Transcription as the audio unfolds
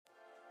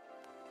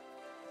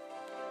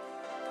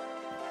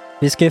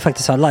Vi ska ju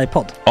faktiskt ha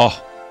livepodd. Ja,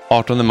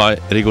 18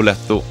 maj,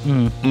 Rigoletto.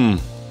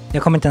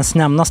 Jag kommer inte ens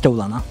nämna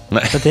stolarna.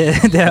 Nej. För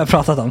det har jag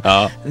pratat om.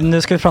 Ja.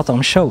 Nu ska vi prata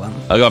om showen.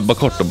 Ja, bara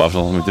kort då, bara för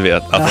de som inte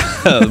vet.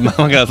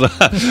 Man kan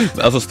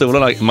alltså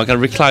stolarna, man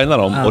kan reclina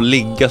dem och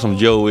ligga som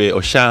Joey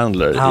och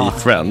Chandler i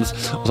Friends.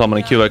 Och så har man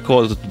en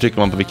QR-kod och så trycker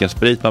man på vilken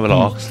sprit man vill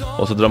ha.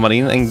 Och så drar man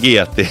in en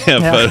GT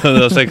för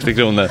 160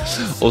 kronor.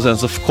 Och sen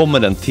så kommer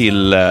den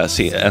till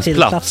ens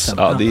plats.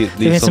 Ja, det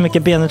finns så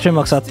mycket benutrymme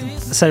också att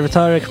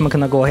servitörer kommer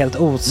kunna gå helt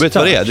ostört. Vet du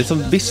vad det är? Det är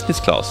som business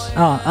class.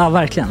 Ja,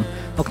 verkligen.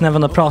 Och när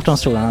man då pratar om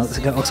stolarna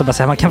så kan jag också bara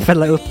säga att man kan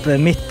fälla upp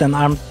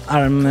mitten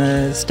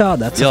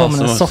armstödet så får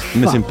man en soffa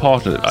med sin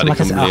partner. Ja, det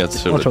kommer bli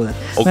helt otroligt.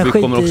 Och men vi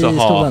kommer också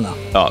stolarna.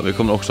 vi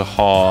kommer också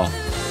ha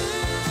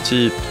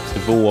typ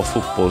 2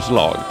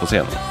 fotbollslag på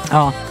scenen.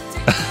 Ja.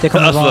 Det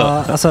kommer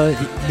vara, alltså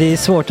det är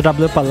svårt att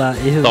rabbla upp alla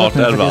i huvudet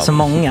nu för det är så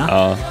många.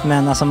 Ja.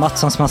 Men alltså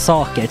Mattssons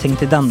massaker, tänk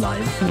till den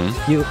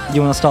live.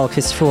 Jonas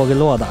Dahlqvists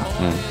frågelåda.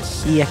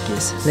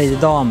 Ekis, Lady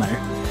Damer.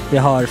 Vi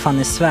har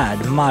Fanny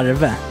Svärd,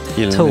 Marve,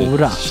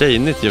 Tora.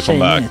 Tjejnytt gör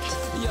comeback.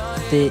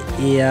 Det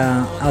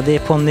är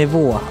på en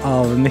nivå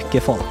av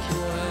mycket folk.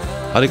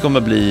 Ja, det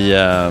kommer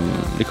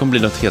bli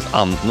något helt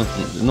annat.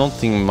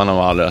 Någonting man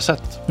har aldrig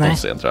sett på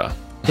scen, tror jag.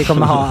 Vi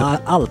kommer ha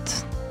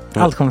allt.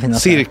 Allt kommer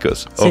finnas.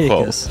 Cirkus.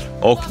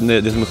 Och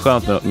det som är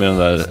skönt med de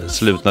där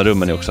slutna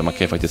rummen är också att man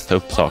kan ju faktiskt ta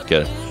upp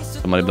saker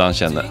som man ibland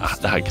känner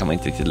det här kan man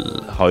inte riktigt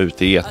ha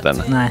ute i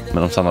etern. Nej.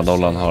 Men om Sanna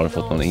Dollan har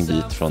fått någon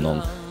invit från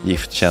någon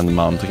giftkänd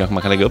man så kanske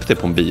man kan lägga upp det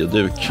på en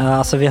bioduk. Ja,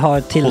 alltså vi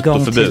har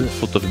tillgång till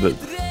fotoförbud.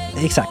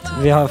 Exakt,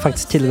 vi har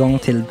faktiskt tillgång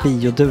till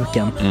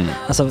bioduken.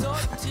 Alltså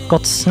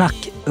gott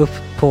snack upp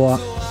på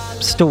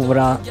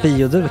stora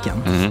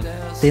bioduken.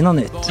 Det är något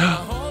nytt.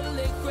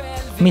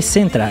 Missa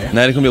inte det här.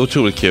 Nej, det kommer bli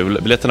otroligt kul.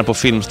 Biljetterna på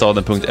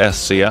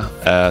filmstaden.se.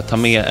 Ta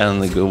med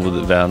en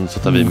god vän så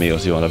tar vi med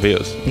oss Johan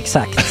Rabaeus.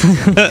 Exakt.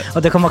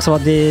 Och det kommer också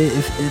vara det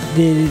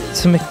är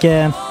så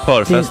mycket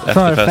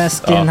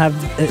förfest i den här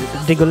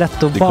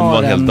Rigoletto-baren. Det kommer vara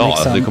en hel dag.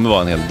 Liksom. Det kommer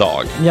vara en hel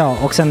dag. Ja,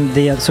 och sen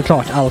det är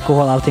såklart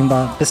alkohol, allting.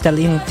 Bara beställ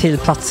in till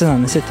platserna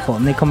ni sitter på.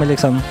 Ni kommer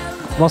liksom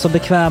vara så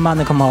bekväma,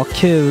 ni kommer ha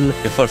kul.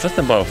 Är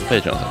förfesten bara för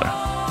Patreon eller?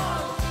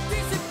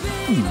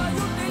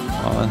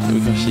 Ja,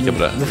 vi kan kika på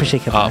det. Vi får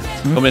kika på det.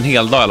 Det kommer en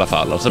hel dag i alla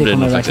fall. Och så blir det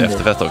någon slags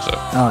efterfest också.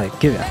 Ja,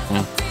 gud ja.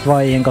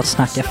 Vad är en gott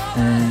snack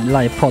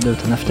livepodd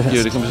utan efterfest?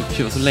 Gud, det kommer bli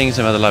kul. Så länge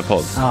sedan vi hade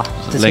livepodd. Ja,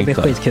 det ska bli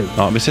skitkul.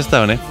 Ja, vi ses där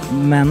hörni.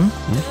 Men,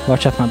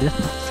 vart köper man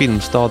biljetterna?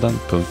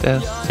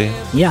 Filmstaden.se.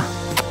 Ja,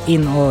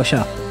 in och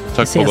köp.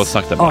 Tack på gott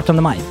snack där.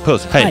 18 maj.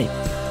 Puss, hej.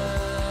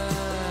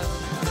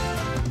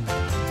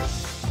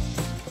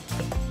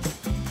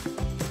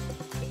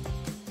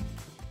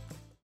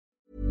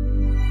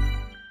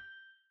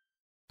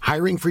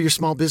 Hiring for your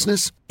small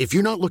business? If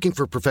you're not looking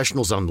for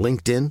professionals on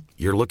LinkedIn,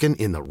 you're looking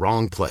in the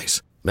wrong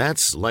place.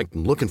 That's like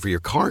looking for your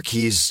car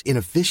keys in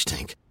a fish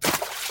tank.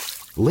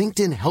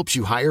 LinkedIn helps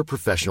you hire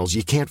professionals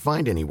you can't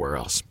find anywhere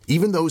else,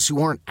 even those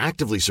who aren't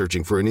actively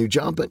searching for a new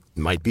job but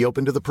might be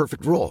open to the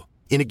perfect role.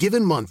 In a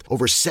given month,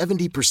 over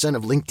 70%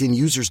 of LinkedIn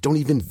users don't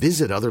even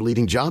visit other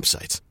leading job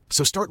sites.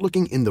 So start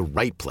looking in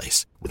the right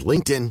place. With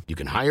LinkedIn, you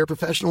can hire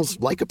professionals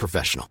like a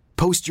professional.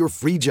 Post your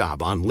free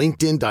job on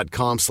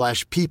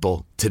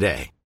linkedin.com/people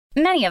today.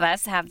 Many of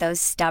us have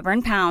those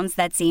stubborn pounds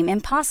that seem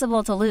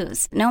impossible to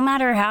lose, no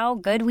matter how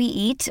good we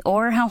eat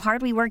or how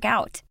hard we work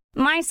out.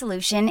 My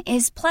solution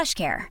is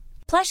PlushCare.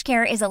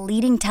 PlushCare is a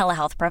leading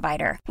telehealth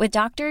provider with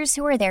doctors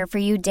who are there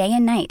for you day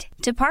and night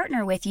to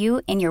partner with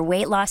you in your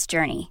weight loss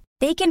journey.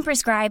 They can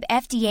prescribe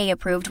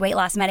FDA-approved weight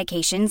loss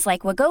medications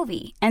like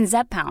Wegovy and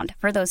Zepbound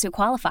for those who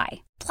qualify.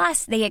 Plus,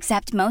 they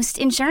accept most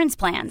insurance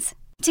plans.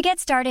 To get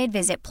started,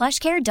 visit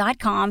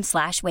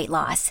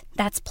plushcare.com/weightloss.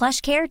 That's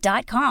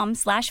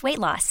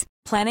plushcare.com/weightloss.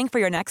 Planning for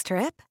your next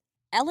trip?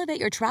 Elevate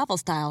your travel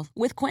style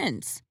with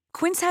Quince.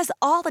 Quince has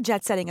all the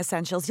jet-setting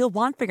essentials you'll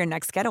want for your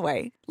next getaway,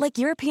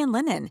 like European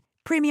linen,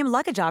 premium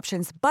luggage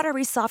options,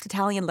 buttery soft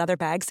Italian leather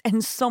bags,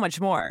 and so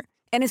much more.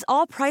 And is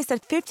all priced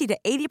at 50 to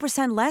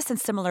 80% less than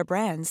similar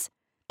brands.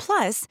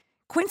 Plus,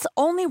 Quince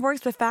only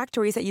works with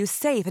factories that use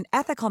safe and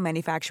ethical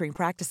manufacturing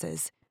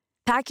practices.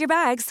 Pack your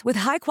bags with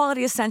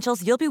high-quality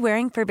essentials you'll be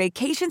wearing for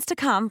vacations to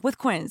come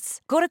with Quince.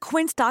 Go to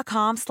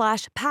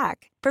quince.com/pack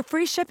for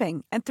free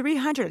shipping and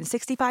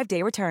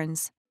 365-day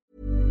returns.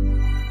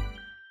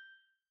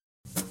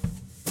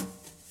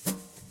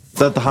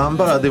 Så att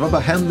det var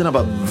bara händerna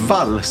bara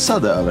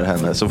valsade över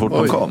henne så fort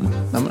hon kom.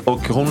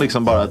 Och hon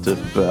liksom bara typ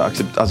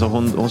alltså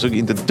hon såg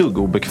inte ett dugg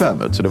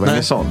obekväm ut, så det var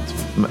inget sånt.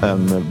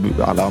 Men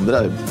alla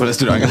andra på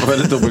restaurangen var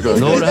väldigt obekväma.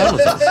 Nå det här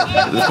någonstans.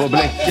 På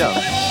Bläckan.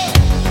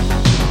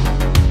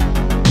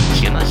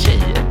 Tjena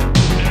tjejer.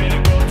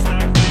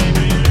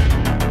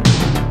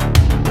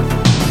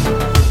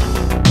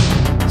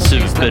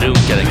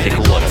 Superrunkare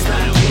Gregoren.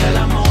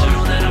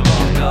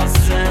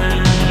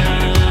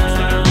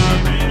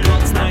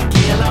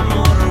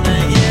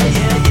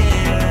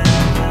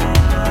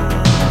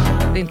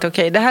 Det är inte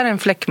okej. Det här är en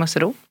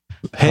fläckmussero.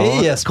 Hej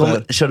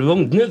Jesper! Kör du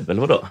igång nu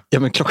eller vadå? Ja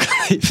men klockan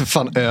är för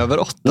fan över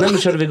 8. Nej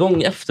men körde vi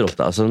igång efter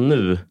 8, alltså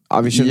nu?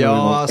 Ja vi kör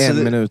alltså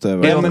en minut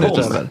över. En minut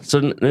över. Så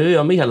nu är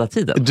jag med hela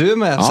tiden. Du är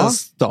med sen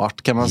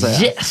start kan man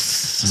säga.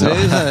 Yes! Så det är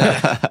så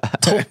här,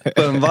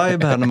 toppen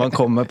vibe här när man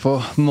kommer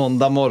på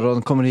måndag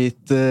morgon. Kommer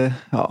hit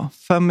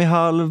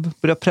 5:30,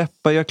 börjar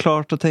preppa, gör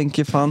klart och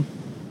tänker fan.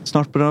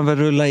 Snart börjar de väl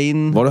rulla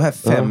in. Var du här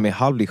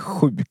 5:30?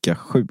 Det är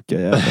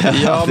sjuka jävlar.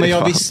 Ja, men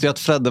jag visste ju att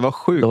Fredde var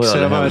sjuk.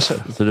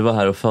 Så du var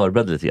här och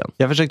förberedde lite grann?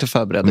 Jag försökte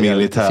förbereda.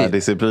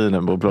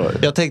 Militärdisciplinen på bra.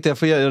 Jag tänkte jag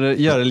får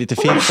göra det lite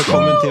fint för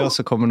kommentera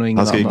så kommer nog ingen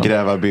annan. Han ska ju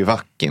gräva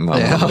bivacken.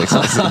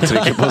 Liksom,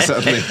 trycker på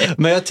sättning.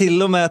 Men jag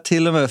till och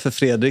med för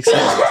Fredrik.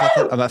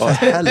 Men för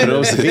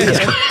helvete.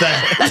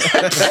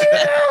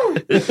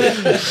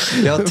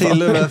 Jag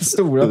till och med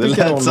stora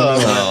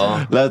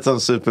lät som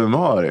Super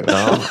Mario.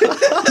 Ja.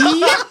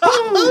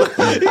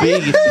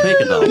 Big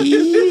Picador.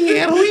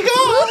 Here we go!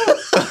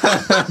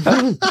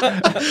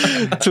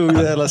 Tog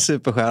det hela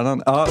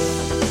superstjärnan. Ja.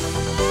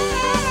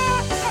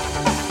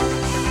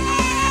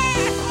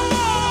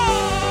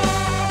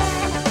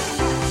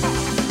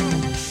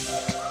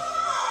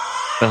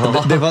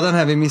 Det var den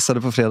här vi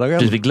missade på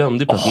fredagen. Vi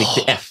glömde på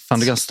 91. Fan,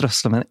 du kan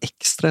strössla med en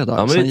extra idag.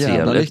 Ja, men det är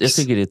trevligt. Jag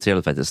tycker det är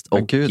trevligt faktiskt.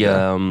 Och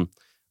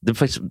det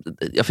faktiskt,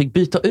 jag fick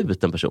byta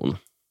ut en person.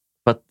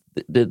 För att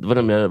det var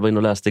den jag var inne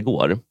och läste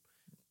igår.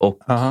 Och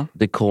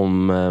det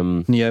kom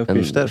en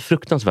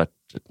fruktansvärt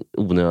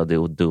onödig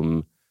och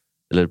dum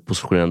eller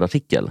positionerande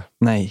artikel.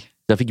 Nej.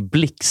 Jag fick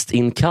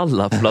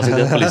blixtinkalla på plats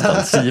på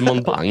listan.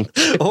 Simon Bank.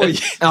 Oj!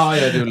 Ja,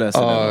 du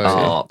läser det.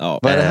 Ja.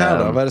 Vad är det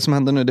här då? Vad är det som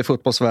händer nu? Det är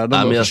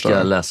fotbollsvärlden. Men jag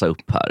ska läsa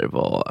upp här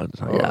vad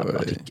den här jävla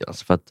artikeln.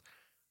 Alltså för att,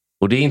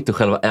 och det är inte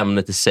själva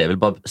ämnet i sig. Jag vill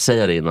bara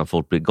säga det innan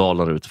folk blir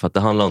galna ute. För att det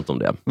handlar inte om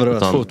det. Vadå,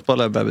 att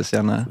fotboll är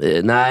bebishjärna?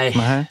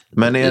 Nej.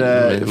 Men är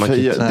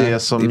det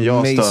som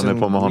jag stör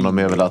mig på med honom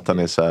är väl att han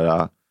är så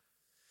här...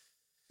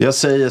 Jag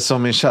säger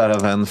som min kära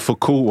vän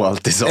Foucault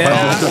alltid sa.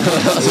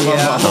 Alltså man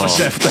har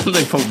käften i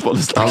fotboll.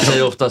 Han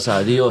säger ofta så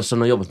här, det är jag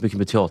som har jobbat mycket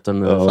med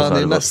teatern. Fan,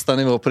 det är nästa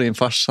nivå på din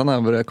farsa när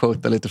han börjar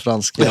quota lite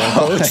franska. Det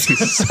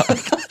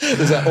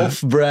är så här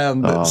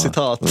off-brand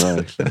citat.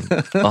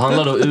 Och han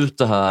la då ut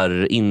det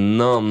här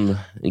innan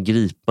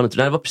gripandet.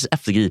 Nej, det var precis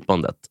efter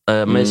gripandet.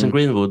 Mason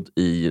Greenwood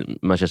i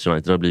Manchester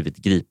United har blivit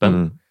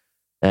gripen.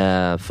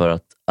 För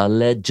att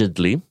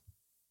allegedly...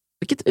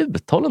 Vilket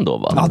uttal ändå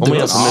va? Ja, om man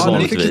jämför med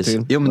vanligtvis.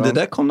 Jo, men det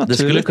där kom naturligt.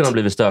 Det skulle kunna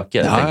bli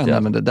stökigt. Ja,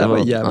 nej, men det där var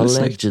jävligt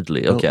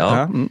allegedly.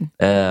 Okay,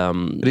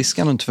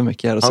 riskar nog inte för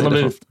mycket här att säga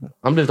det.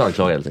 Han blivit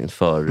anklagad helt enkelt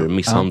för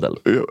misshandel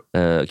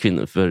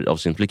av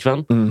sin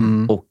flickvän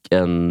och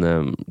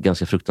en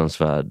ganska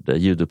fruktansvärd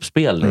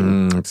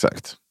ljuduppspelning.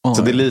 Exakt.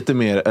 Så det är lite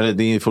mer, eller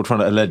det är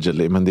fortfarande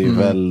allegedly, men det är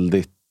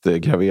väldigt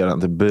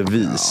graverande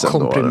bevis.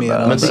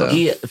 Komprimerande. Men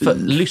det är för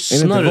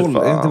lyssnar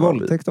är inte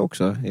våldtäkt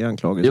också i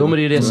anklagelsen? Jo, men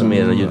det är det som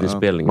är den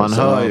ljudinspelningen. Man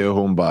hör ju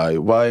hon bara,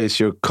 why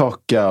is your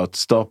cock out?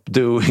 Stop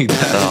doing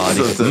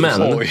that.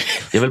 Men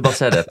jag vill bara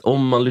säga det,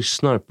 om man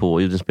lyssnar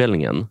på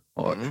ljudinspelningen,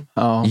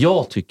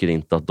 jag tycker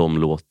inte att de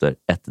låter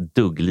ett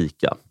dugg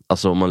lika.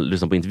 Alltså om man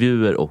lyssnar på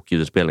intervjuer och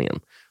ljudinspelningen.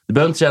 Du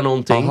behöver inte säga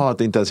någonting. Jaha, att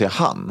det inte ens är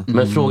han.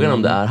 Men frågan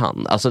om det är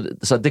han. Alltså,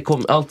 så det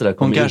kom, allt det där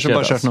kommer. Hon kanske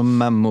bara kört någon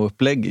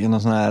memo-upplägg i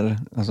någon sån här,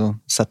 alltså,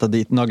 sätta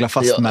dit, nagla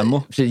fast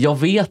memo. Jag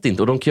vet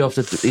inte, och de kan ju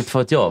inte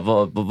för att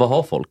vad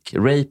har folk?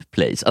 Rape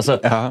plays. Alltså,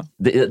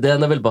 det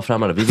enda vill bara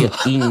framhålla, vi vet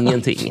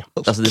ingenting.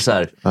 Alltså det är så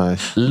här,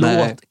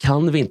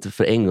 kan vi inte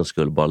för en gångs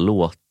skull bara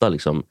låta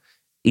liksom,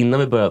 innan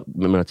vi börjar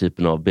med den här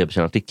typen av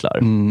BBC-artiklar,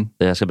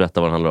 där jag ska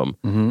berätta vad det handlar om,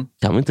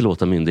 kan vi inte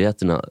låta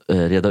myndigheterna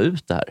reda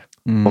ut det här?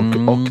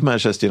 Och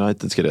Manchester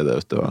United ska reda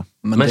ut det, va?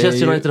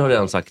 Manchester United har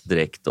redan sagt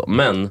direkt då.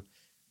 Men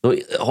då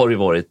har det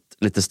varit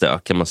lite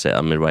stök kan man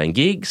säga med Ryan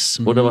Giggs.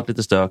 Och det har varit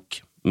lite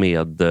stök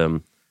med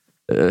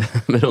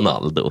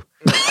Ronaldo.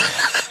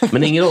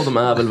 Men ingen av dem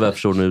är väl vad jag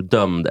förstår nu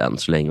dömd än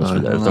så länge och så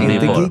vidare. Utan det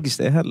är inte Giggs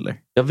det heller.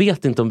 Jag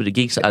vet inte om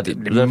Giggs är det.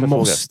 Det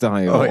måste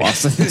han ju vara.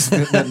 Alltså,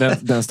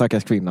 den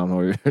stackars kvinnan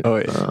har ju...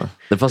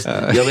 Fast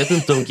jag vet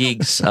inte om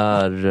Giggs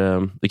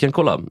är... Vi kan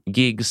kolla.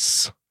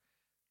 Giggs...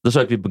 Då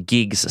söker vi på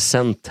Giggs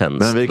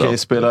sentence. Men vi kan ju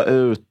spela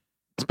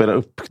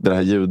upp den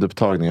här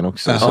ljudupptagningen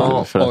också.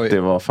 För att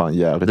det var fan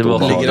jävligt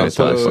obehagligt.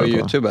 Ligger det på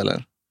YouTube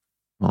eller?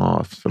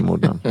 Ja,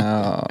 förmodligen.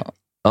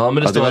 Men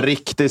det var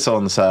riktigt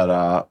sån så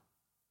här...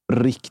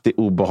 riktigt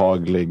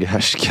obehaglig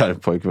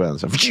härskarpojkvän.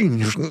 Men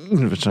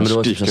det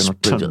var typ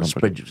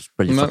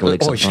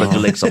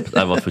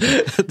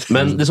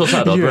men det är så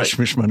här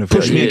då.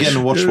 Push me again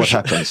and watch what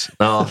happens.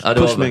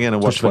 Push me again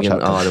and watch what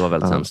happens. Ja, det var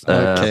väldigt hemskt.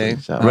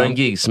 Ryan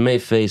Giggs may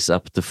face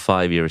up to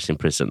 5 years in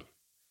prison.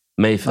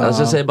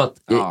 Alltså jag säger bara att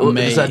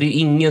det är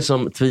ingen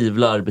som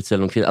tvivlar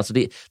beställning om kvinnor. Alltså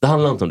det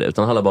handlar inte om det,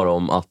 utan det handlar bara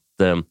om att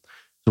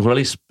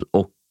journalist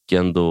och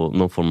ändå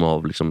någon form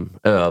av liksom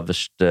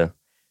överste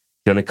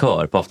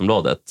krönikör på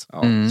Aftonbladet,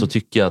 så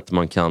tycker jag att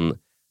man kan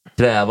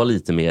kräva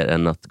lite mer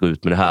än att gå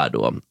ut med det här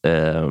då.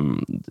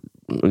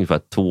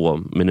 Ungefär 2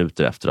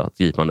 minuter efter att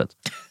gripandet.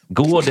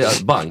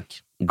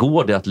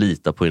 Går det att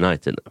lita på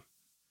United nu?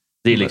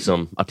 Det är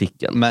liksom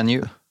artikeln.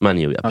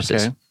 Manu, ja,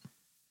 precis.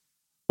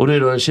 Och det är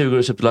då en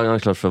 20-årig supertalang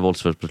anklagad för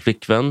våldsbrott på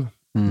flickvän.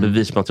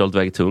 Bevismaterialet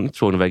väger tungt,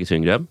 frågan väger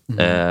tyngre.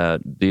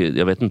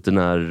 Jag vet inte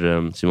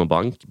när Simon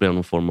Bank blev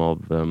någon form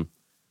av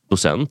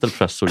docent eller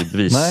professor i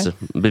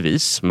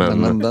bevis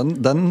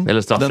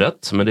eller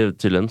straffrätt, men det är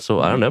tydligen så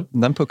är han det.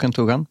 Den pucken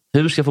tog han.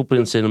 Hur ska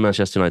fotbollsindustrin och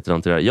Manchester United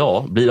hantera det?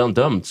 Ja, blir han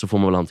dömd så får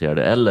man väl hantera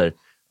det. Eller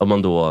om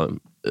man då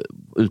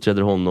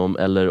utreder honom,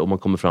 eller om man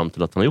kommer fram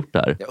till att han har gjort det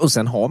här. Och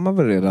sen har man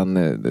väl redan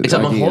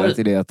agerat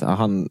i det att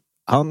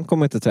han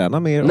kommer inte träna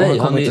mer. Nej,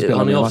 han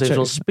är av sig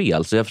från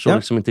spel, så jag förstår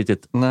liksom inte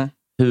riktigt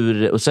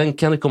hur, och sen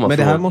kan det komma. Men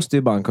det här måste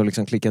ju Bank ha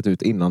liksom klickat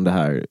ut innan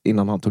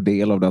han tog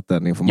del av det, att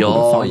den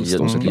informationen fanns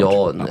då,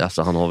 såklart. Ja,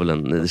 alltså han har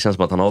väl det känns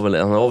som att han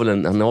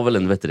har väl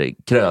en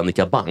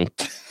krönikabank.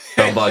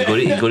 Han bara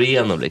går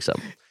igenom liksom.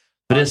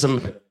 För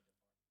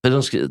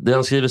det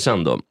han skriver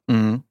sen då.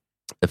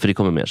 För det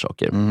kommer mer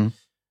saker.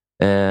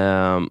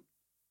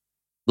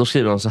 Då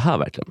skriver han så här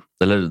verkligen.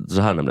 Eller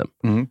så här nämligen.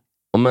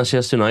 Om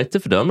Manchester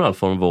United fördömer all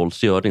form av våld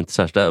så gör det inte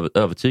särskilt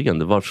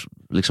övertygande. Var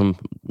liksom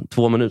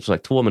 2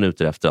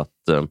 minuter efter att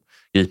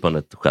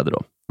gripandet skedde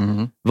då.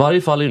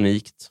 Varje fall är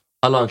unikt.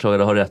 Alla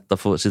anklagade har rätt att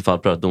få sitt fall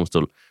prövat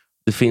domstol.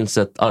 Det finns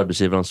ett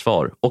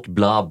arbetsgivaransvar och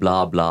bla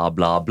bla bla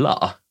bla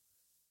bla.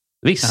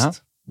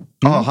 Visst.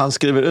 Han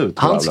skriver ut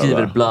bla, han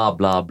skriver bla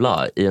bla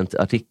bla i en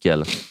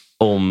artikel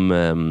om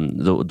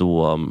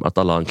då att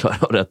alla anklagade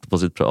har rätt på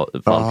sitt fall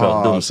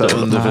prövat domstol. Så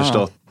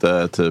underförstått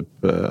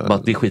typ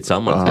att det är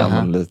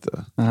skitsamma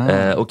lite.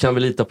 Och kan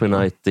vi lita på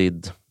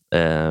United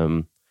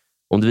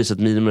om det visar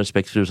ett minimum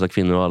respekt för utsatta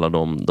kvinnor och alla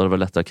dem, då är det väl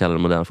lättare att kalla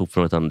den moderna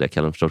fotbollen än det jag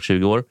kallar den för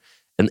 20 år.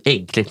 En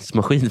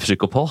äggkläckningsmaskin för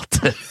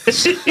psykopater.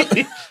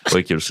 Det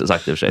var kul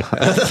sagt i och för sig.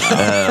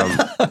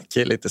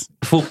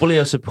 Fotboll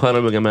är superstjärnor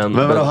och unga män.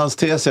 Men hans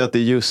tes är att det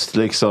är just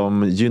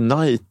liksom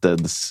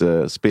Uniteds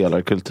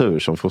spelarkultur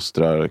som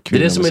fostrar kvinnor.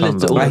 Det är det som är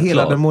lite oklart.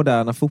 Hela den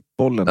moderna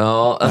fotbollen.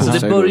 Ja, alltså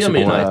det börjar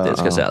med United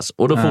ska sägas.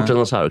 Och då fortsätter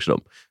de så här också.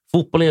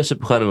 Fotbollen är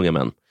superstjärnor och unga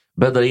män.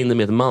 Bäddar in det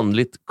med en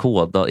manligt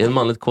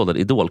kodad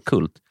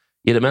idolkult.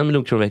 Ger det 1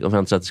 miljon kronor i veckan för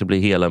att det ska bli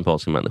hela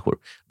empatiska människor.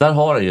 Där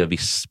har han ju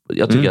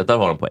jag tycker att där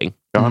har han poäng.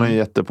 Ja, han har en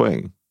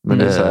jättepoäng. Men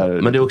det är så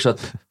här, men det är också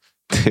att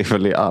det är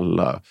väl i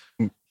alla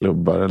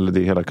klubbar, eller det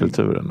är hela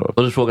kulturen då.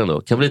 Och då är frågan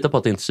då, kan vi lita på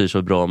att det inte syns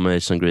så bra med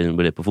Mason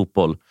Greenwood på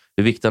fotboll?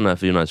 Hur viktigt är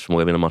för Uniteds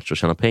förmåga att vinna matcher och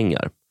tjäna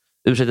pengar?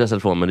 Ursäkta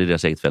telefon, men det är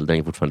deras eget fel, det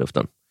hänger fortfarande i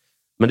luften.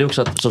 Men det är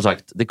också att, som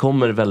sagt, det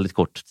kommer väldigt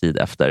kort tid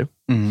efter.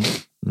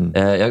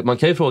 Man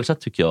kan ju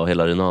ifrågasätta, tycker jag,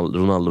 hela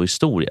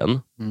Ronaldo-historien.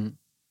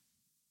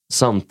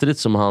 Samtidigt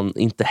som han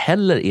inte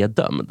heller är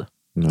dömd.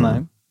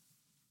 Nej.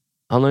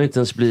 Han har ju inte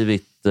ens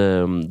blivit...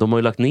 de har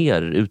ju lagt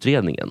ner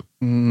utredningen.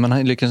 Men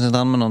han lyckades inte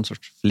använda någon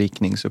sorts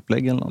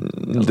flikningsupplägg eller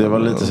något. Det var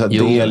lite så här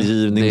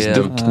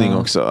delgivningsduckning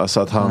också. Alltså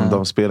att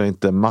de spelar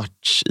inte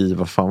match i,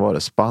 vad fan var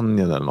det,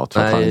 Spanien eller något.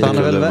 För att han inte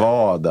kunde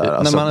vara där.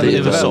 Alltså, han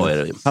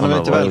är väl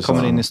inte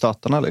välkommen in i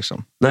staterna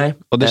liksom. Nej.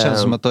 Och det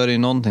känns som att då är det ju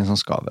någonting som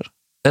skaver.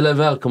 Eller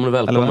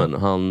välkommen.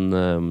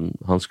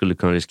 Han skulle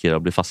kunna riskera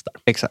att bli fast där.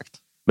 Exakt.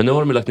 Men nu har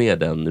de lagt ner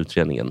den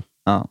utredningen.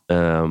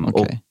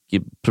 Och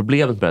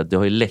problemet med det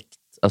har ju läckt,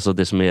 alltså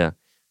det som är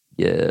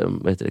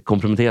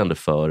komprometterande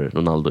för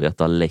Ronaldo är att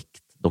det har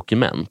läckt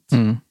dokument.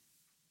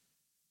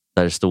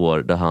 Där det står,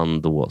 där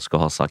han då ska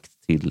ha sagt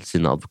till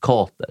sina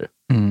advokater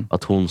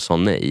att hon sa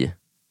nej,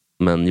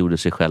 men gjorde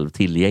sig själv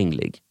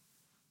tillgänglig.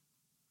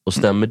 Och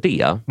stämmer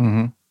det,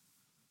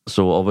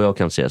 så av vad jag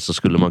kan se så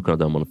skulle man kunna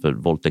döma honom för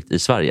våldtäkt i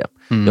Sverige.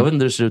 Jag vet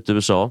inte hur det ser ut i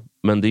USA,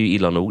 men det är ju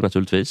illa nog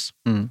naturligtvis.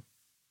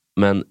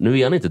 Men nu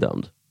är han inte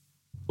dömd.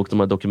 Och de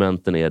här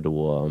dokumenten är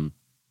då...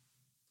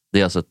 Det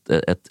är alltså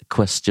ett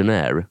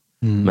questionnaire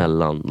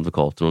mellan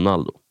advokaten och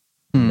Ronaldo.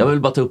 Jag vill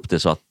bara ta upp det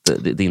så att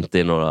det inte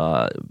är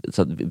några...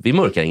 Så att vi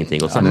mörkar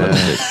ingenting. Och men det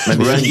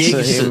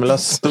är så himla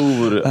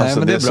stor... Alltså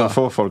det som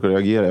får folk att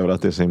reagera är väl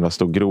att det är så himla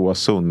stor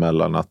gråzon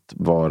mellan att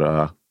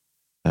vara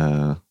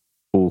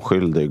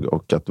oskyldig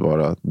och att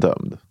vara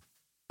dömd.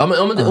 Ja,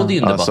 men det är en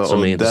debatt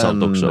som är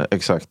intressant också.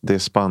 Exakt, det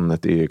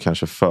spannet är ju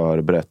kanske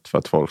förberett för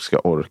att folk ska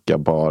orka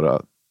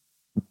bara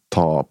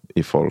ta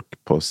i folk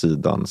på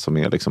sidan som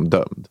är liksom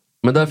dömd.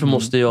 Men därför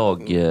måste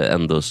jag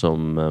ändå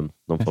som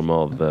någon form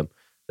av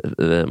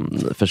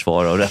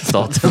försvara och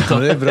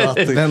rättsstaten. Det är bra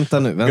att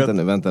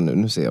vänta nu.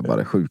 Nu ser jag bara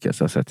det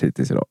sjukaste jag sett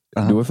hittills idag.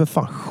 Du har för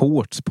fan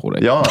shorts på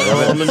dig. Ja,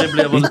 men det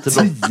blev lite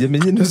 10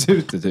 minus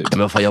ute typ.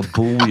 Men fan, jag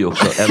bor ju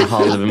också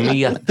 1,5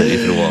 meter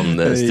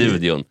ifrån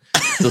studion.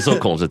 Så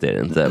konstigt är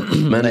det inte.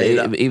 Men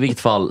i vilket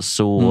fall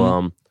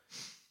så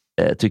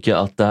tycker jag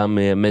att det här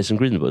med Mason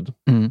Greenwood,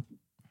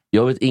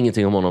 jag vet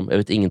ingenting om honom, jag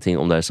vet ingenting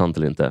om det här är sant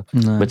eller inte.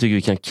 Men jag tycker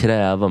vi kan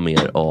kräva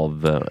mer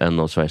av en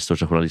av Sveriges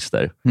största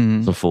journalister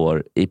som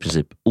får i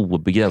princip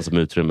obegränsat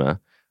utrymme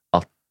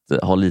att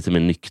ha lite mer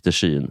nykter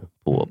syn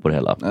på det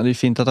hela. Ja, det är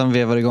fint att han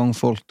vevar igång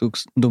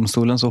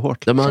folkdomstolen så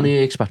hårt. Ja, men han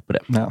är expert på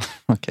det. Ja,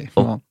 okay.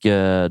 Och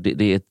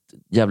det är ett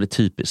jävligt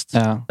typiskt.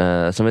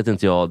 Sen vet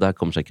inte jag, det här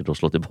kommer säkert att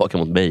slå tillbaka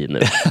mot mig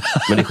nu.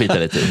 Men det skiter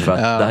lite. För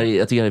att det här,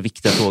 jag tycker det är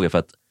viktiga frågor för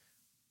att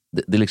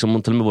det är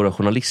liksom till och med våra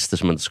journalister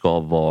som inte ska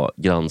vara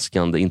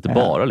granskande, inte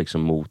bara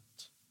liksom mot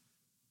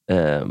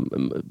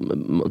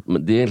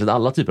det är egentligen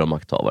alla typer av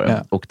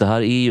makthavare. Och det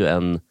här är ju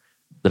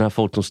den här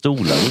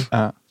folkdomstolen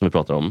som vi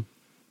pratar om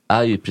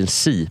är ju i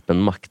princip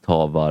en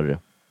makthavar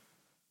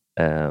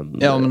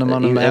men när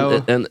man är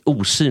med en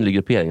osynlig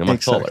gruppering av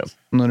makthavare.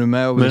 När du är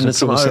med och men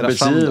som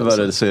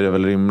arbetsgivare så är det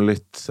väl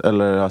rimligt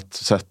eller att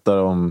sätta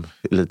dem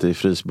lite i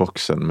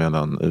frysboxen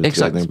medan utredning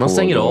Exakt, man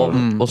stänger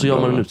av och så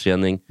gör man en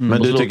utredning.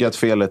 Men du tycker att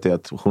felet är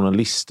att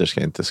journalister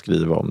ska inte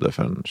skriva om det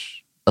förrän...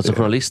 Alltså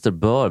journalister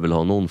bör väl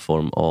ha någon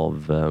form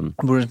av...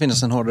 borde det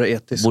finnas en hårdare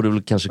etisk? Borde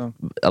väl kanske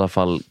i alla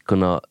fall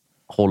kunna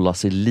hålla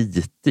sig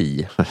lite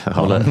i.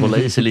 Hålla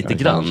i sig lite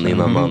grann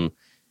innan man...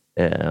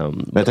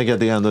 Men jag tänker att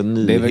det är ändå en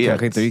nyhet. Det är väl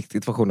kanske inte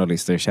riktigt vad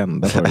journalister är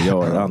kända för att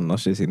göra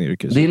annars i sin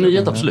yrkes. Det är en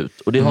nyhet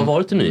absolut. Och det har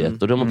varit en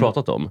nyhet och det har man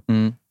pratat om.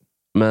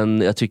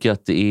 Men jag tycker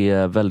att det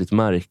är väldigt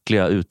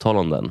märkliga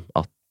uttalanden.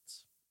 Att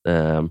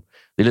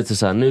det är lite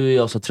så här, nu är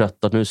jag så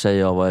trött att nu säger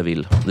jag vad jag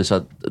vill. Det är så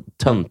här,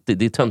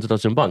 det är töntigt av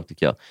sin bank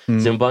tycker jag.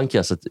 Sin bank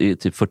är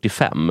typ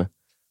 45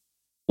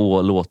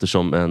 och låter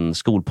som en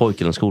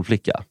skolpojke eller en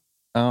skolflicka.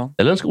 Ja.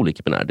 Eller en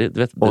skolikepenär.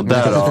 Och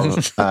därav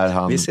är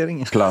han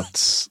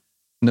plats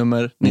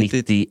nummer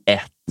 91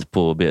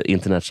 på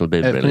International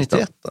Baby-listan.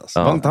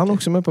 Alltså. Var inte han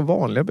också med på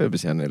vanliga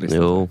BBC-listan?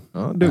 Jo.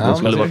 Ja, du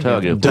skulle varit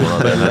högre upp på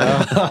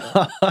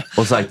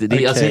och sagt,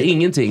 det är alltså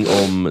ingenting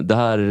om det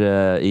här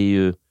är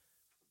ju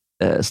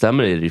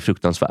stämmer det är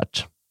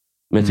fruktansvärt.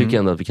 Men jag tycker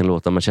ändå att vi kan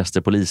låta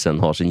Manchesterpolisen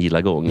ha sin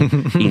gilla gång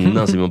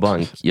innan Simon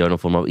Bank gör någon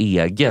form av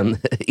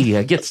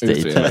eget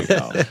statement.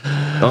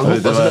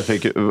 Det var jag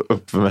fick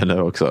upp för mig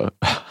nu också.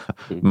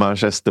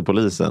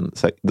 Manchesterpolisen,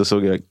 då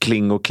såg jag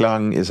kling och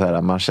klang i så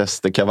här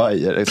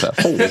Manchester-kavajer.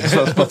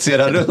 Så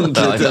spatserar runt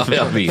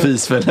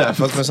lite.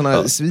 Fast med sådana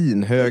här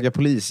svinhöga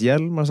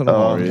polishjälmar som de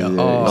har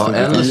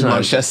i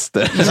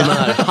Manchester. Sådana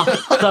här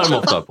hattar de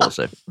ofta på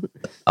sig.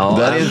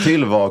 Där är en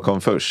till vad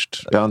kom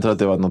först. Jag antar att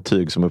det var något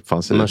tyg som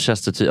uppfanns i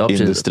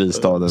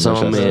industristaden.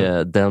 Som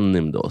är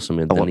denim då. Som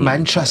är denim.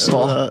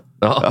 Manchester.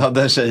 Ja,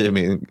 där säger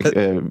min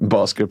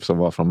basgrupp som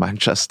var från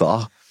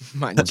Manchester.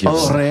 Det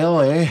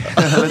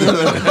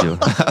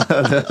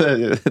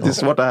är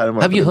svårt det här.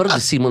 Have you heard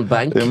of Simon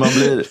Bank?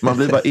 Man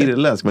blir bara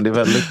irländsk, men det är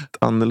väldigt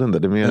annorlunda.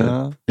 Det är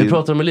mer... Vi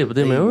pratar med Liverpool.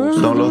 Det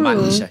är med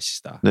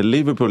Manchester. När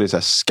Liverpool är så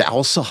här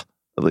skausa.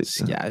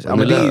 Ja,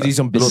 men det är ju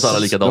som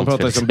Beatles. De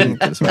pratar som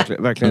Beatles,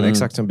 verkligen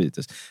exakt som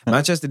Beatles.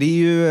 Manchester, det är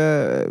ju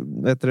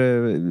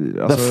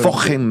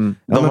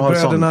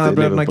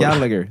bröderna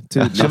Gallagher.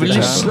 Ska vi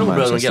lyssna på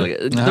bröderna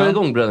Gallagher? Dra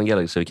igång bröderna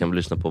Gallagher så vi kan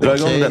lyssna på. Dra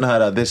igång den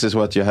här This is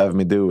what you have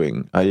me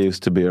doing. I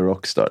used to be a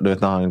rockstar. Du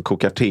vet när han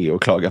kokar te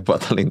och klagar på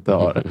att han inte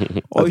har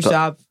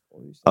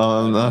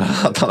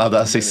att han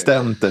hade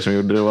assistenter som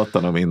gjorde det åt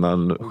honom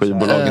innan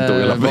skivbolaget tog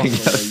hela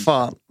pengar.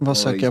 Fan, vad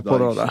söker jag på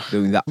då där?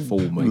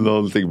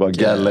 Någonting bara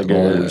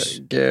Gallagher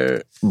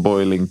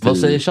boiling tea. Vad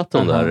säger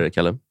chatten där,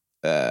 Kalle?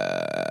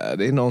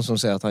 Det är någon som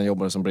säger att han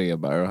jobbade som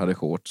brevbärare och hade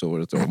shorts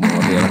året om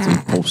och har delat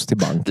ut post till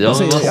banken.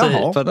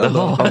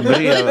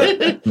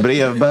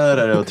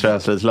 Brevbärare och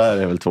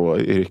träslöjdslärare är väl två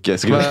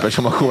yrkesgrupper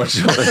som har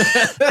shorts.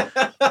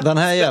 Den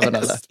här jäveln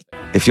eller?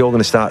 If you're going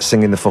to start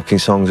singing the fucking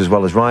songs as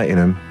well as writing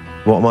them,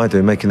 what am I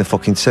doing? Making the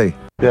fucking tea?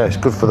 Yeah, it's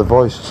good for the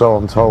voice, so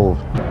I'm told.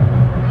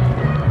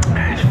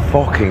 It's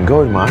fucking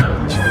good, man.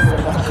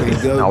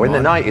 No, in the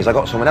 90s I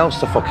got someone else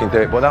to fucking do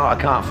it, but now I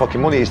can't.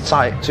 Fucking money is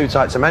too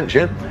tight to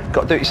mention.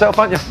 Got to do it yourself,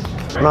 haven't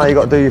you? Now you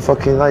got to do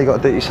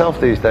it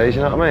yourself these days.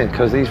 You know what I mean?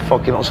 Because these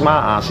fucking little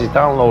smart asses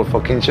download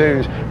fucking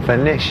tunes for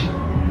niche.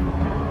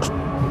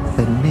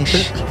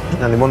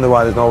 And they wonder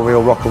why there's no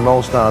real rock and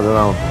roll stars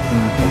around.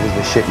 This is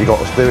the shit you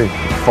got us doing,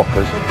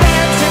 fuckers.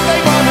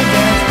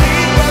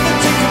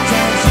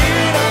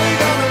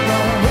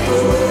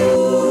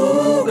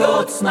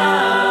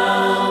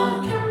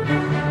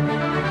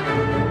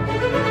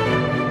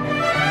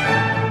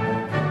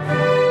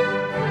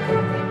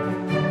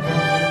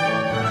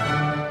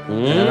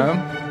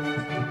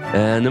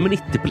 Nummer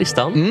 90 på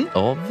listan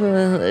av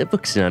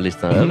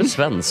vuxenlistan över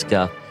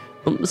svenska,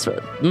 de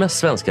mest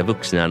svenska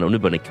vuxenhjärnor, och nu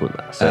börjar ni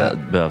kunna så det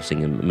behövs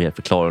ingen mer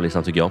förklaring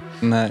listan tycker jag.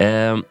 Det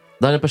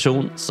är en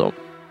person som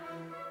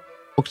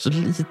också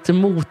lite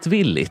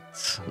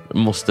motvilligt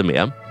måste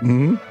med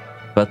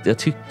för att jag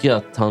tycker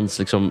att hans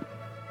liksom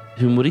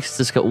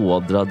humoristiska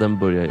ådra, den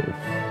börjar ju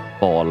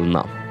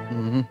falna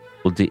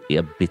och det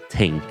är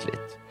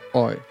betänkligt.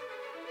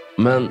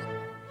 Men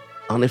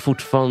han är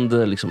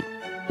fortfarande liksom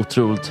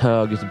otroligt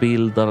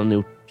högutbildad. Han har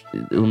gjort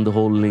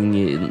underhållning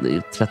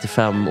i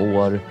 35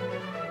 år.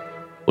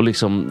 Och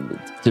liksom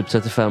typ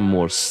 35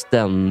 år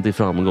ständig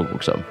framgång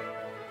också.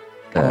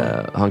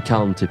 Han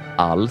kan typ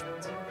allt.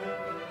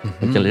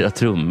 Han kan lira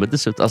trummor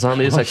dessutom. Alltså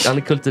han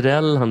är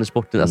kulturell, han är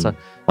sportig. Alltså,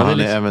 han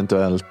är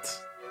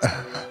eventuellt...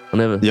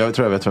 Jag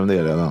tror jag vet vem det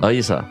är redan. Ja,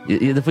 gissa.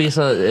 Du får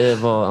gissa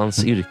vad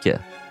hans yrke.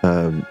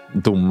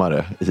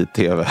 Domare i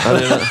tv.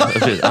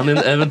 Han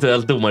är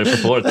eventuellt domare på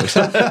spåret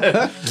också.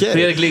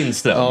 Fredrik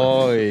Lindström.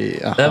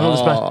 Även om det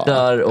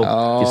smärtar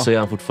och så är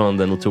han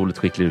fortfarande en otroligt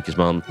skicklig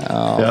yrkesman.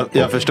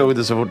 Jag förstod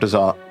det så fort du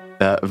sa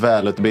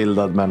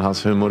välutbildad, men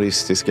hans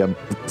humoristiska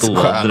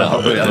stjärna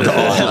har börjat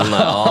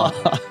dala.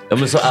 Ja,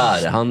 men så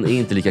är det. Han är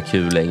inte lika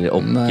kul längre.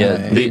 Och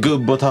det är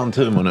gubb- och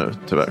tanthumor nu,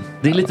 tyvärr.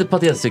 Det är lite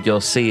patetiskt tycker jag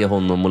att se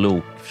honom och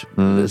Luke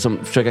som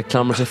försöker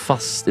klamra sig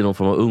fast i någon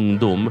form av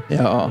ungdom.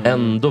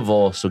 Ändå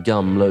var så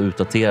gamla och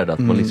utdaterade att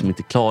man liksom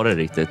inte klarar det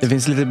riktigt. Det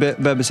finns lite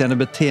bebisande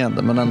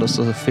beteende, men ändå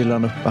så fyller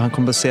han upp. Han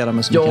kompenserar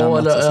med så mycket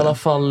annat. Ja, eller i alla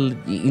fall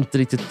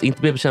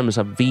inte bebisande, men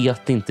så här,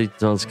 vet inte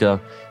riktigt hur han ska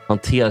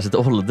hantera sitt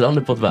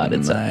åldrande på ett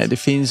värdigt sätt. Nej, det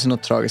finns ju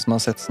något tragiskt. Man har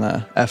sett såna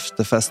här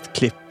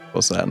efterfestklipp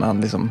och så här, när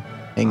han liksom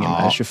hänger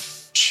med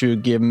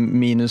 20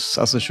 minus,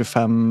 alltså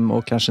 25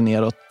 och kanske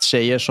neråt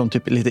tjejer som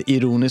typ lite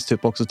ironiskt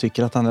typ också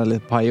tycker att han är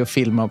lite paj och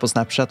filmar på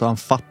Snapchat, och han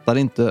fattar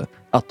inte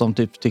att de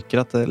typ tycker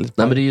att det är lite paj.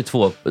 Nej, men det är ju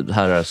två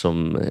herrar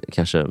som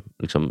kanske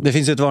liksom... Det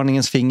finns ju ett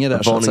varningens finger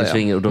där, så att säga.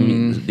 Finger, och det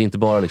är inte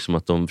bara liksom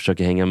att de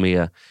försöker hänga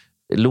med.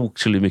 Luke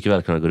skulle mycket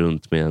väl kunna gå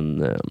runt med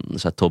en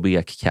så här Tobbe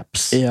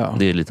Ek-caps. Ja.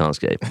 Det är lite hans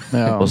grej.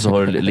 Ja. Och så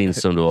har du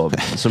Lindström då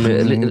som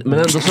är, men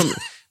ändå som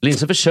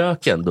Lindström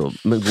försöker ändå,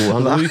 men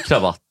han går ju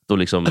kravatt och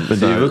liksom, men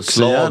det är ju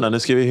vuxenhjärna, nu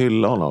ska vi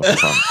hylla honom för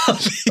fan.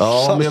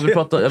 Ja, men jag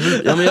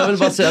vill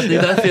bara säga att det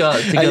är därför jag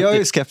tycker jag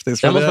är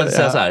skeptisk. Jag måste faktiskt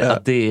säga så här,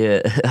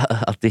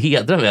 att det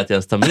hedrar mig att jag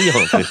ens tar med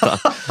honom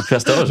för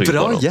jag stör så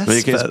bra gäster.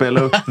 Vi kan ju spela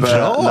upp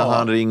när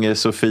han ringer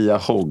Sofia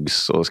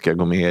Hoggs och ska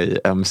gå med i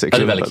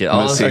MC-klubben.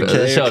 Ja,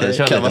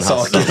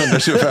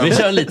 vi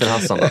kör en liten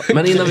Hassan då.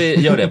 Men innan vi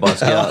gör det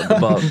ska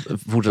jag bara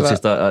fortsätta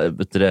sista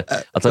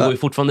att han går ju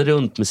fortfarande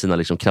runt med sina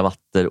liksom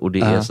kravatter och det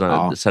är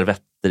såna här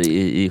servetter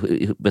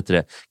i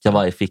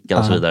kavajfickan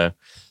och så vidare.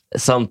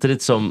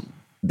 Samtidigt som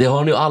det har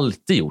han ju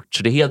alltid gjort,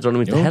 så det hedrar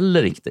honom inte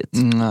heller riktigt.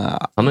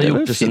 Han har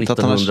gjort det sedan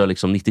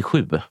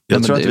 1997.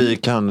 Jag tror att vi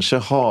kanske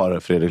har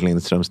Fredrik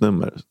Lindströms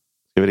nummer.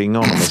 Ska vi ringa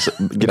honom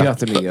och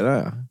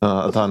gratulera?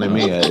 Ja, att han är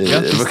med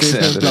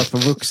i plats på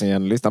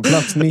vuxenlistan.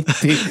 Plats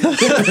 90.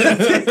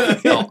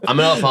 Ja, men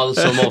i alla fall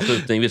som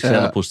avslutning, vi ska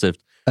säga positivt.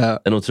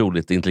 En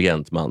otroligt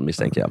intelligent man,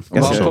 misstänker jag.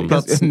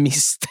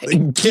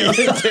 Misstänker?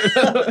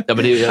 Ja,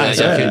 men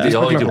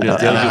jag har inte gjort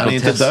det. Han är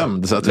inte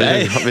dömd, så att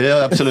vi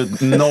har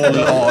absolut noll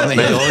aning.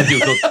 Men jag har inte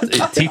gjort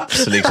något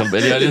tips liksom.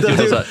 Jag har inte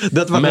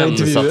gjort något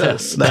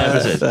mensatest. Nej,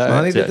 precis. Han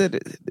är lite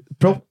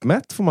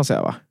proppmätt, får man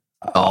säga, va?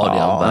 Ja, det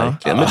är han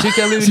verkligen. Men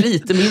tycker han blev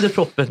lite mindre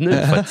proppet nu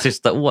för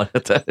sista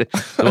året.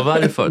 Det var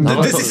värre för.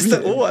 Det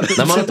sista året?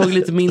 När man har tagit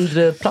lite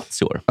mindre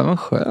plats i år. Ja, vad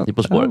skönt. I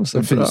På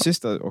spåret.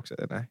 Fysiskt också,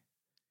 nej.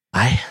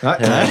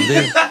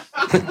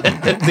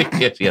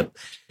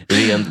 Det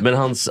är rent. Men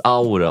hans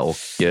aura och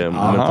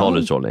mental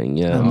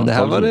utstrålning. Det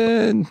här var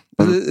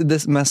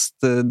det mest,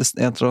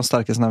 jag tror de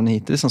starkaste namnen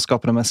hittills som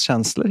skapade mest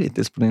känslor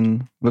hittills på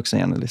din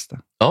vuxenhjärnelista.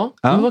 Ja,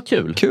 det var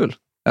kul. Kul.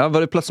 Ja,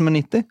 var det plats nummer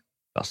 90?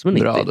 Plats nummer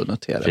 90. Bra, då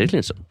noterar jag. Fredrik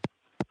Lindström.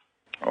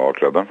 Ja,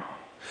 klubben.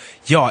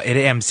 Ja, är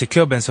det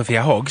MC-klubben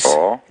Sofia Hoggs?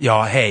 Ja.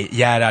 Ja, hej.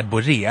 Gerard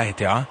Boré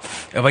heter jag.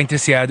 Jag var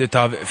intresserad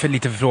av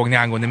lite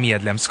förfrågningar angående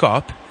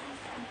medlemskap.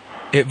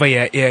 Vad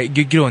är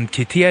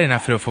grundkriterierna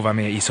för att få vara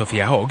med i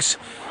Sofia Hoggs?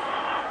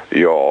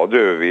 Ja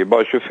du, vi är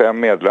bara 25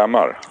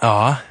 medlemmar.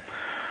 Ja.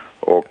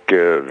 Och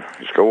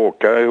vi ska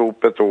åka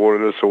ihop ett år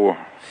eller så.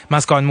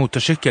 Man ska ha en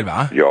motorcykel,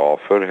 va? Ja,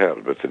 för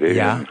helvete, det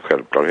är en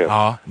självklarhet.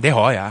 Ja, det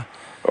har jag.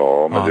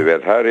 Ja, men du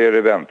vet, här är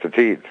det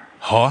väntetid.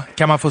 Ja,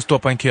 kan man få stå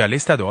på en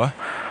kölista då?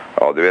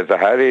 Ja, du vet, det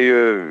här är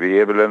ju, vi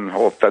är väl en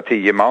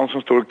 8-10 man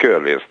som står i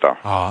kölista.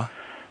 Ja.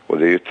 Och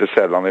det är ju inte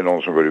sällan det är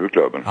någon som går ur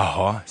klubben.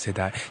 Jaha, se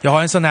där. Jag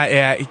har en sån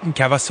här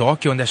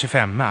Kawasaki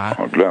 125.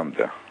 Ja, glöm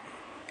det.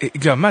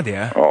 Glömma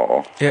det?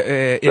 Ja.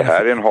 Det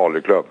här är en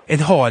Harley-klubb. En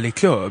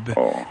Harley-klubb?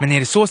 Ja. Men är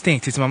det så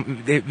stinkigt som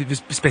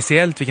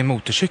speciellt vilken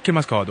motorcykel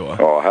man ska ha då?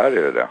 Ja, här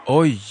är det.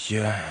 Oj,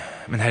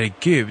 men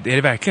herregud, är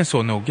det verkligen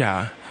så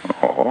noga?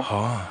 Ja.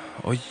 Ja,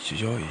 oj.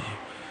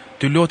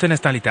 Du låter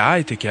nästan lite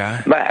arg, tycker jag.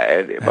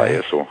 Nej, det bara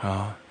är så.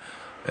 Ja.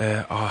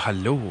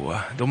 Hallå.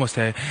 Då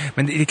måste jag...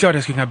 Men det är klart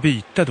jag skulle kunna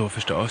byta då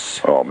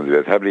förstås. Ja, men du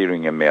vet, här blir du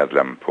ingen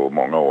medlem på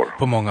många år.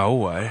 På många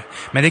år.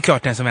 Men det är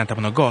klart, den som väntar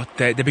på något gott,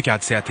 det brukar jag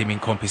alltid säga till min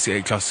kompis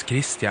Claes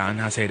Christian.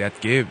 Han säger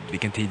att gud,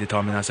 vilken tid det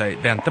tar. Men alltså,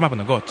 väntar man på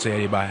något gott så är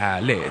det ju bara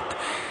härligt.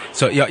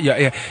 Så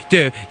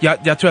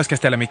jag tror jag ska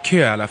ställa mig i kö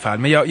i alla fall.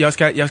 Men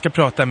jag ska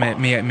prata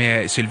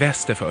med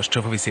Sylvester först,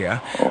 så får vi se.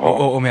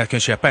 Och om jag kan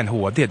köpa en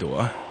HD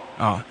då.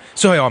 Ja,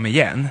 så hör jag av mig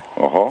igen.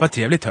 Aha. Vad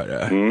trevligt,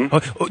 hörru.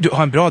 Och du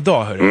har en bra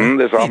dag, hörru.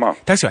 Det är samma.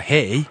 Tack så,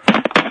 hej.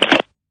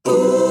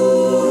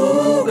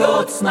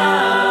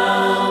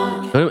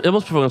 Jag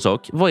måste fråga en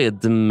sak. Vad är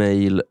The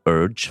Male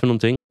Urge för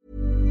någonting?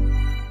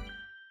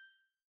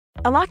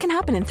 A lot can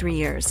happen in 3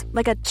 years,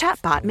 like a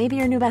chatbot may be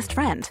your new best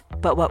friend.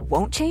 But what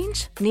won't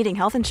change? Needing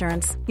health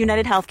insurance.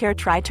 United Healthcare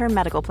Tri-Term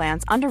Medical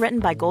Plans, underwritten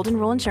by Golden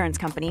Rule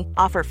Insurance Company,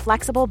 offer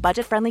flexible,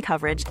 budget-friendly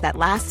coverage that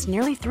lasts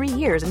nearly 3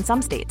 years in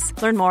some states.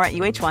 Learn more at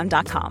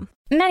uh1.com.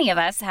 Many of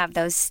us have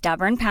those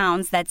stubborn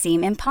pounds that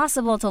seem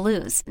impossible to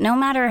lose, no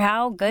matter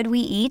how good we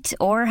eat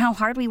or how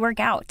hard we work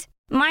out.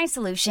 My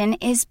solution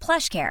is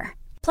PlushCare.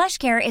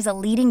 PlushCare is a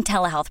leading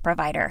telehealth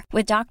provider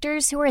with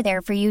doctors who are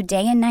there for you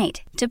day and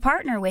night to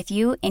partner with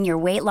you in your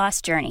weight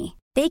loss journey.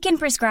 They can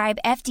prescribe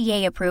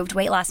FDA-approved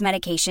weight loss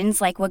medications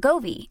like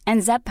Wegovy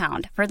and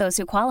Zepbound for those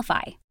who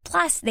qualify.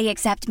 Plus, they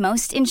accept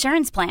most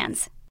insurance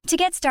plans. To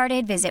get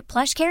started, visit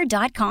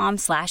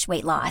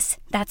plushcare.com/weightloss.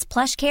 That's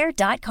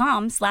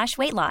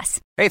plushcare.com/weightloss.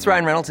 Hey, it's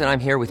Ryan Reynolds, and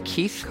I'm here with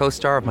Keith,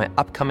 co-star of my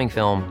upcoming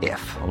film,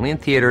 If, only in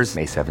theaters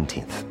May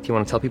 17th. Do you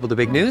want to tell people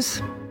the big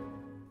news?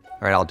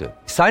 All right, I'll do it.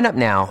 Sign up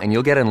now and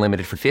you'll get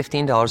unlimited for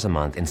 $15 a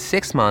month and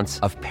 6 months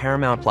of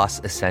Paramount Plus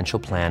Essential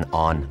Plan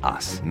on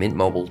us.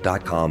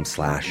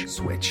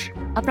 MintMobile.com/switch.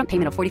 Upfront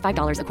payment of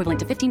 $45 equivalent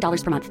to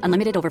 $15 per month.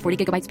 Unlimited over 40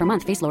 gigabytes per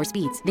month. Face lower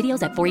speeds.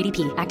 Videos at 480p.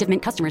 Active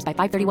Mint customers by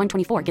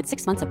 531.24 get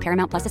 6 months of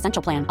Paramount Plus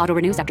Essential Plan. Auto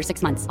renews after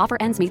 6 months. Offer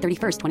ends May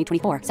 31st,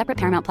 2024. Separate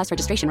Paramount Plus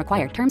registration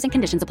required. Terms and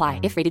conditions apply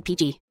if rated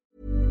PG.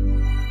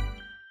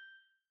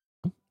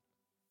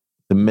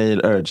 The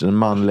male urge, den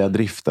manliga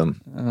driften.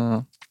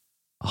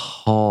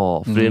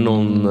 Jaha, för det är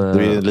någon...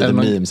 Det är lite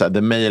meme, såhär,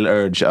 the male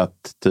urge att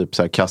typ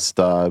såhär,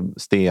 kasta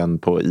sten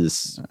på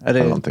is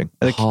eller någonting.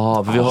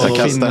 Jaha, för vi har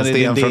kasta en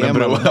sten från en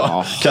bro.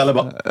 Ja. Kalle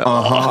bara,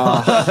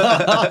 aha.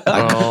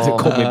 Det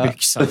kom i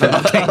byxan.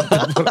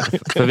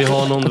 För vi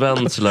har någon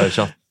vän i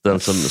chatten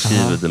som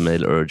skriver the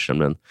male urge,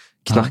 nämligen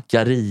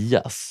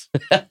Knackarias.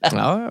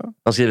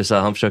 Han skriver så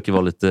här, han försöker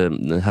vara lite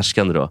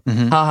härskande då.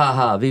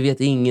 Hahaha, vi vet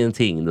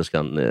ingenting. Då ska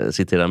han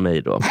citera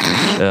mig då.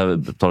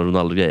 Ta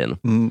Ronaldo-grejen.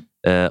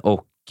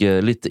 Och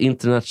lite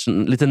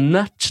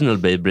national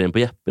baby brain på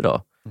Jeppe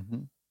då.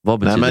 Vad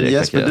betyder det?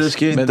 Jesper, du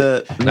ska ju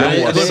inte...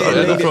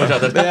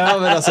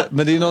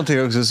 Men det är ju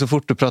någonting också, så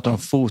fort du pratar om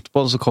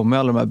fotboll så kommer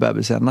alla de här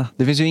bebisarna.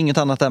 Det finns ju inget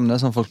annat ämne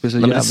som folk blir så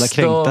jävla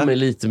kränkta. Det stör mig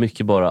lite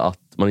mycket bara att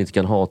man inte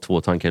kan ha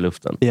 2 tankar i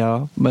luften.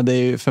 Ja, men det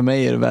är ju, för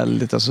mig är det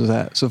väldigt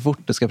alltså, så fort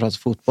det ska pratas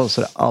fotboll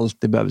så är det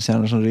alltid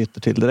bebishjärnor som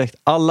ryter till direkt.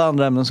 Alla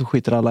andra ämnen så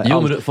skiter alla i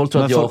allt. Men folk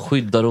tror att jag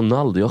skyddar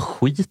Ronaldo. Jag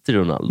skiter i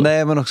Ronaldo.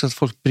 Nej, men också att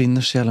folk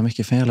brinner så jävla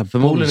mycket för en jävla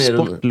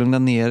bollsport. Lugna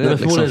ner det. Men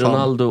förmodligen är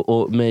Ronaldo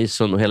och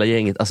Mason och hela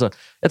gänget. Alltså,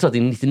 jag tror att det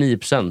är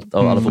 99%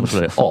 av alla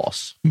fotbollsspelare är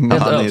as.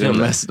 Han är den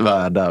mest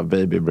värda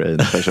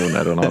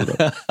babybrain-personen, Ronaldo.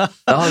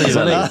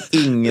 Han är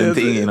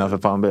ingenting innanför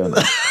pannbenen.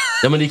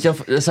 Ja, men det kan,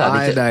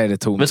 nej, där är det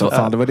tomt. Så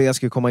fan, det var det jag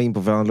skulle komma in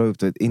på, för han la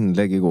upp ett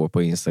inlägg igår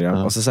på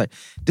Instagram. Och så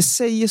det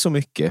säger så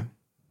mycket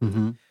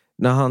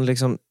när han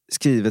liksom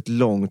skriver ett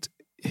långt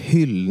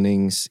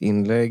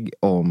hyllningsinlägg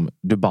om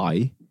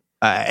Dubai.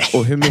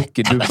 Och hur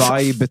mycket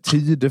Dubai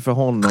betyder för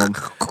honom.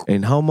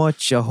 And how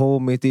much a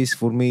home it is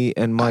for me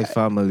and my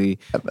family.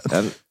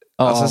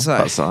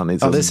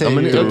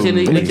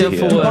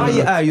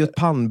 Dubai är ju ett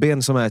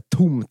pannben som är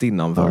tomt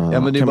innanför.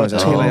 Ja, men det är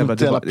bara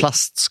hela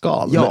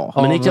plastskal. Ja,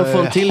 men ni kan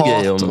få en till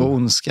grej om och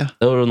ondska.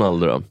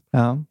 Ronaldo då.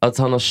 Ja. Att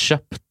han har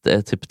köpt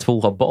typ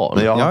 2 barn.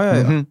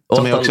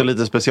 Som är också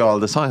lite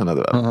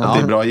specialdesignade. Att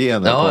det är bra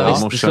gener.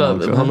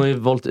 Han har ju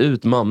valt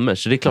ut mammor,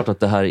 så det är klart att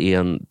det här är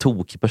en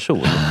tokig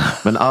person.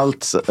 Men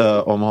allt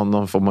om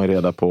honom får man ju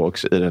reda på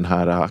också i den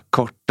här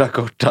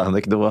korta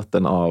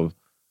anekdoten av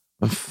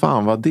men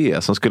fan vad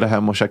det som skulle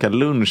hem och käka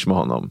lunch med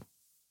honom.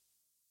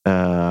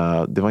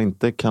 Det var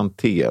inte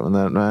Kanté,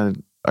 men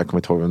jag kommer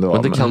inte ihåg vem det var.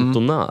 Men det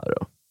Cantona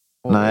då?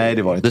 Nej,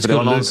 det var inte. Det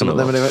var någon som, jag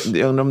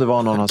undrar om det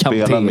var någon han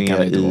spelade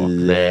med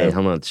i... Nej,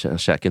 han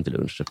käkade inte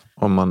lunch.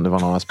 Om det var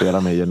någon han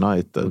spelade med i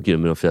United.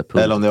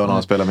 Eller om det var någon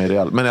han spelade med i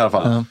Real. Men i alla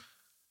fall.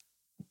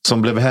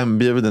 Som blev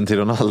hembjuden till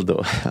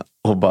Ronaldo.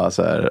 Och bara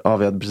så här,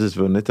 vi hade precis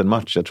vunnit en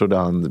match. Jag trodde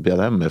han bjöd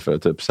hem mig för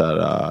att typ så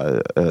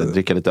här,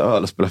 dricka lite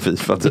öl och spela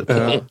FIFA typ.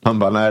 Han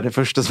bara, nej, det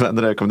första som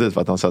hände när jag kom dit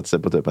var att han satte sig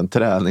på typ en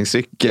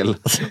träningscykel.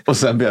 Och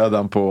sen bjöd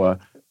han på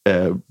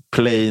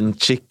plain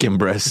chicken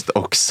breast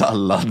och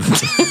sallad.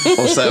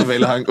 Och sen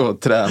ville han gå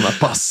och träna,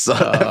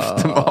 passa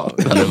efter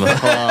maten.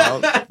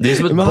 Det är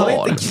som ett men barn.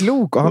 Han är inte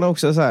klok, och han har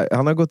också så här,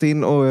 han har gått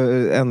in och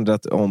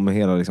ändrat om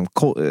hela liksom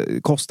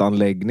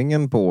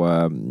kostanläggningen på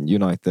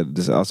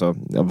United, alltså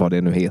vad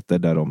det nu heter,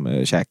 där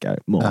de käkar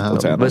mat och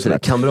tränar.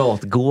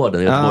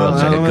 Kamratgården, jag tror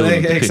att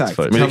exakt.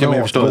 Men det kan man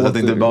ju förstå att det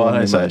inte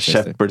bara är så här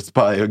shepherd's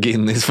pie och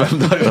Guinness 5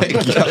 dagar i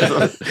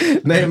veckan.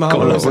 Nej, men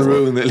han har också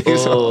Rooney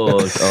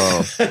liksom.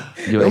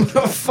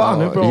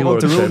 Fan, hur bra var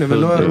inte Rooney? Men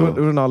nu har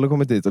Ronaldo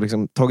kommit dit och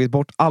liksom tagit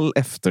bort all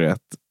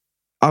efterrätt,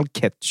 all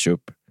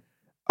ketchup,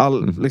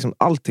 liksom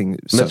allting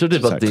sött, och det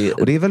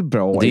är väl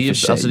bra det är, i och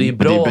för sig. Alltså det är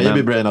bra, det är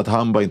babybrain att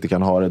han bara inte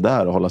kan ha det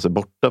där och hålla sig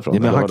borta från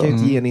det. Men han kan ju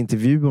inte ge en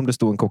intervju om det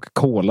står en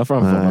Coca-Cola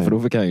framför honom, för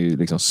då kan han ju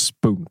liksom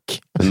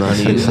spunk. Men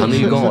han är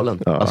ju galen.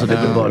 Alltså det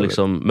är bara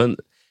liksom, men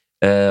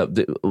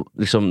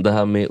liksom det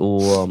här med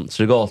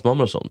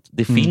surrogatmammor och sånt,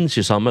 det finns ju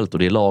i samhället och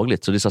det är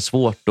lagligt, så det är så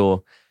svårt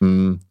att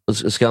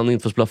ska han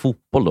inte få spela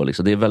fotboll då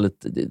liksom? Det är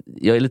väldigt,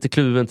 jag är lite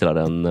kluven till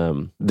den.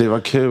 Det var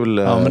kul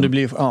men det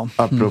blir,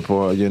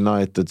 apropå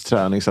Uniteds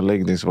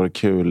träningsanläggning, så var det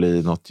kul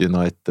i något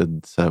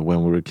United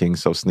When We Were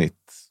Kings avsnitt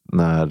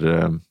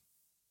när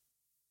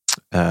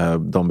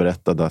de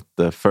berättade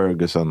att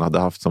Ferguson hade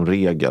haft som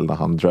regel när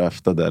han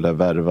draftade eller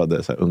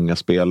värvade så här unga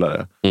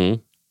spelare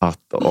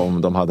att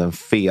om de hade en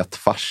fet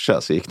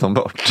farsa så gick de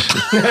bort.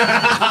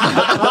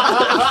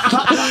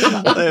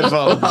 Det är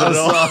fan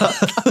bra.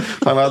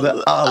 Han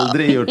hade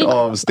aldrig gjort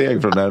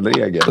avsteg från den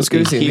regeln. Då ska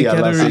vi se,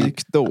 vilka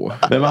ryk då?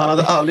 Nej, men han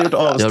hade aldrig gjort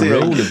avsteg. Ja,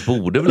 Rooney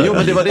borde väl. Jo,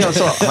 men det var det han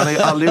sa. Han har ju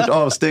aldrig gjort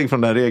avsteg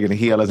från den regeln i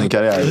hela sin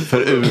karriär.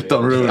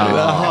 Förutom Rooney.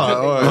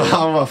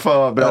 Han var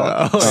för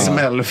bra.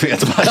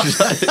 Smällfet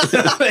farsa.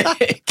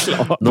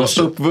 De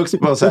var uppvuxna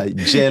på så här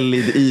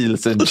jellied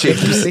eels and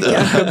chips. Det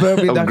kanske börjar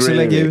bli dags att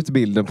lägga ut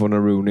bilden på när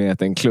Rooney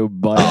äter en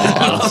klubba.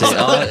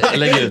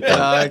 Lägg ut den.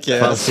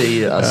 Han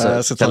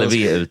ser Kalle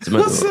V ut.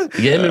 Men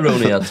grejen med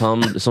Rooney är att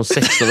han som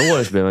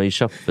 16-åring blev han ju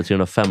köpt för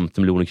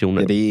 350 miljoner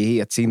kronor. Det är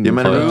helt sinne. Ja,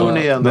 men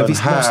Rooney är ändå en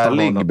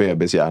härlig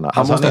bebishjärna.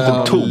 Han måste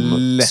inte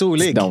tom.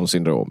 Solig. Down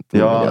syndrom.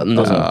 Ja,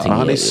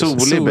 han är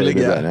solig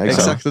baby.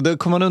 Exakt, och då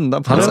kommer han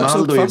undan på.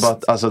 Ronaldo är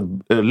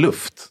bara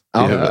luft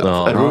i huvudet.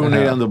 Rooney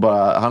är ändå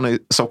bara, han är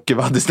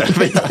sockervadd istället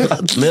för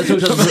men jag tror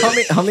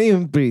att han är ju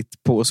en britt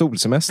på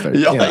solsemester.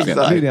 Ja, exakt.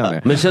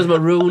 Men det känns som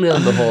att Rooney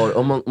ändå har,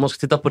 om man ska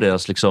titta på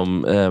deras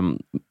liksom,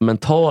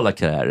 mentala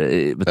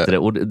karriär,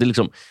 och det är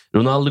liksom,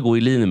 Ronaldo går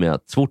i linje med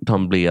att så fort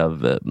han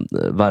blev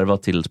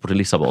värvad till Sporting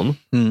Lissabon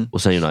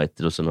och sen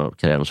United och sen har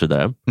karriären och så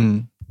vidare,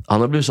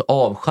 han har blivit så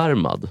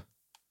avskärmad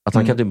att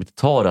han kan inte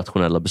ta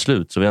rationella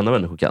beslut som vi andra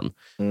människor kan.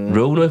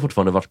 Rooney har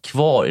fortfarande varit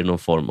kvar i någon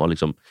form av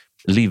liksom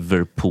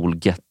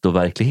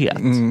Liverpool-ghetto-verklighet.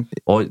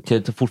 Och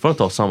kan fortfarande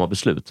ta samma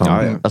beslut.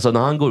 Alltså när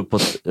han går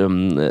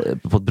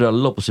på ett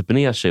bröllop och super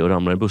ner sig och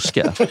ramlar i en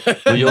buske,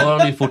 då gör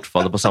han ju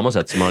fortfarande på samma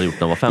sätt som han gjort när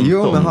han var 15.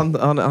 Jo,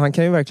 men han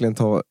kan ju verkligen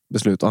ta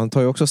beslut. Och han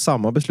tar ju också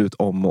samma beslut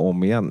om och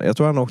om igen. Jag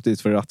tror han har åkt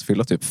dit för att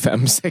rattfylla typ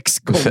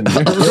 5-6 gånger.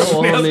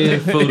 Ja, han är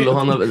full och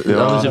han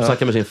har typ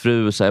snackat med sin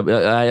fru och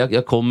säger,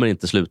 jag kommer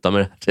inte sluta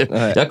med det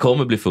här. Jag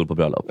kommer bli full på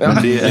bröllop.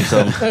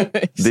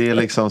 Det är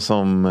liksom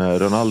som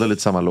Ronaldo,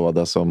 lite samma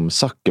låda som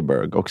Zuckerberg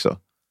också.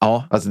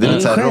 Ja, alltså det är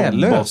lite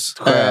såhär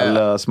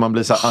själlös. Man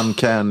blir så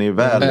uncanny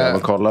valley av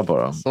att kolla på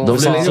dem. Då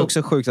blir det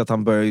också sjukt att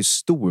han börjar ju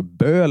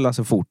storböla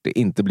så fort det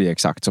inte blir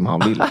exakt som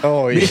han vill.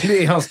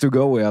 Det är hans to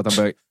go är att han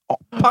börjar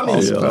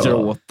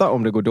panikgråta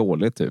om det går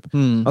dåligt typ.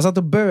 Han satt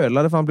och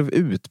bölade för han blev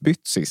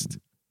utbytt sist.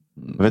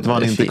 Vet du vad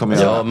han inte kommer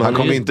göra? Han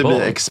kommer inte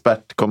bli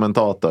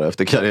expertkommentator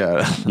efter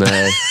karriären.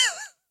 Nej.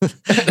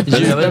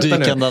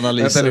 Djupdykande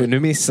analyser. Nu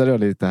missade jag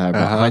lite här.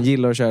 Han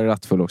gillar att köra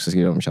rattfull också,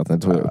 skriver de i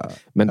chatten, tror jag.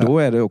 Men då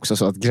är det också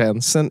så att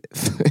gränsen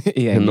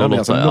i England är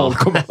alltså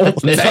 0,8.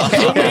 Det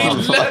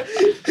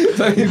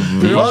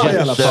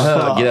är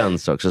hög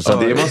gräns också.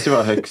 Så det måste ju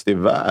vara högst i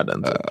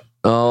världen.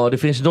 Ja, det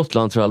finns ju något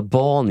land, tror jag,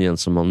 Albanien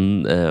som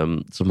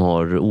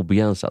har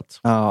obegränsat.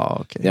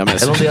 Okay. Ja,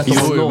 eller om det är att de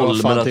har noll,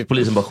 men att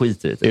polisen bara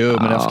skiter i det. Jo,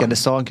 men i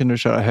Afghanistan kan du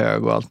köra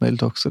hög och allt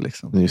möjligt också.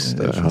 Liksom. Just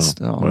det.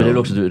 Men det är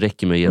också du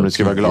räcker med hjälp. Du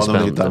ska vara glad om du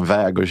hittar en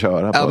väg att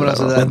köra på. Ja, men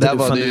alltså,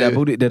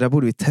 det där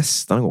borde vi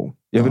testa någon gång.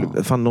 Jag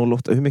vill, fan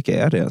 08, hur mycket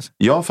är det ens?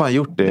 Jag har fan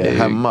gjort det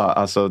hemma.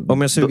 Alltså,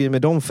 om jag suger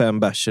med de 5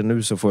 bärsen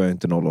nu så får jag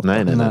inte 08.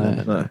 Nej.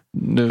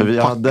 För vi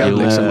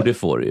hade det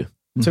får du ju.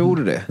 Tror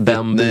du det?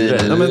 5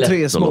 blir ja, men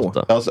 3 små.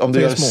 Alltså, om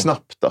du gör det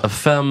snabbt då?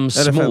 5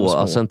 små,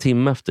 alltså en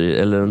timme efter,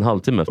 eller en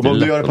halvtimme efter. Om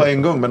du gör det på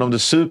en gång, men om du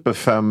super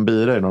 5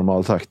 birar i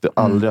normal takt, det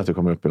är aldrig att du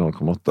kommer upp i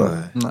 0,8.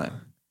 Nej.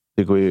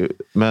 Det går ju,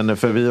 men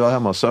för vi var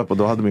hemma och söp och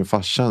då hade min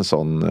farsa en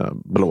sån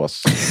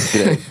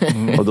blåsgrej.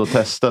 Och då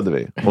testade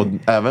vi. Och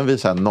även vid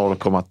så här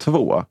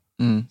 0,2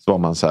 så var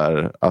man så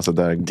här, alltså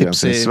där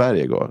gränsen i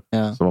Sverige går,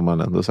 så var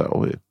man ändå så här,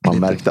 oj, man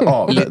märkte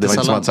av det. Det var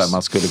inte som att så här,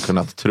 man skulle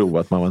kunna tro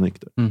att man var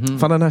nykter.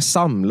 Fan, den här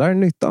samlar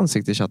nytt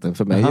ansikte i chatten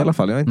för mig i alla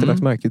fall. Jag har inte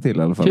lagt märke till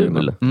i alla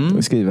fall.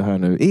 Jag skriver här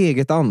nu,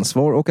 eget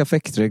ansvar och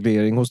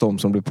affektreglering hos de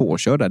som blir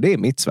påkörda. Det är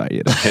mitt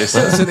Sverige.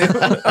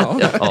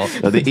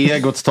 Det är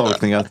egots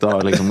tolkning att du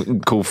har liksom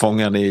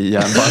kofångaren i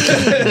järnbanken.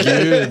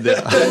 Gud,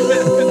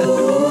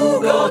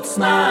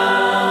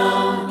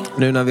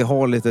 nu när vi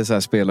har lite så här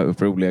spela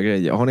upp roliga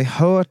grejer. Har ni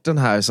hört den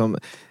här som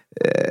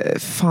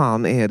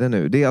fan är det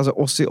nu? Det är alltså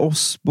Ozzy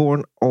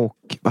Osbourne och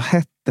vad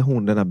hette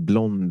hon, den här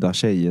blonda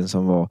tjejen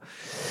som var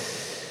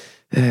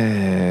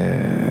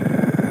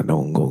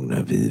någon gång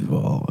när vi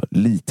var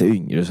lite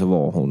yngre så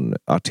var hon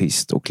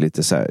artist och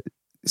lite så här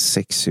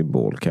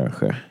sexsymbol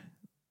kanske.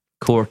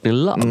 Courtney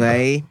Love?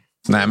 Nej,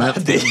 men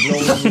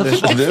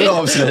nu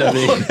avslöjar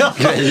vi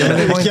grejer. Men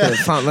det var inte,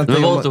 fan, vänta,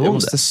 men var inte hon jag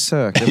måste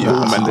söka. Jo,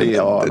 men det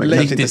är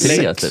kanske inte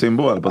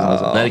sexsymbol på något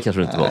sätt. Nej, det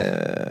kanske inte var.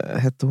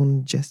 Hette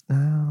hon Just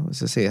Now? Vi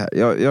ska se här.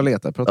 Jag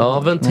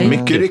letar.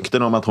 Mycket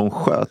rykten om att hon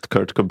sköt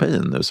Kurt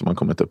Cobain nu som har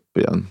kommit upp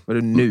igen. Var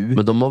det nu?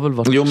 Men de har väl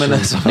varit... Jo, men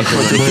alltså...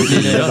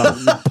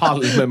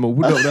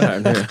 Palmemord av det här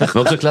nu.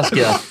 Men också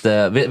klassiker att...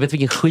 vet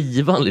vilken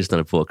skiva han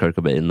lyssnade på Kurt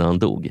Cobain när han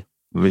dog?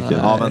 Vilken?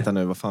 Ja, vänta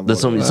nu. Vad fan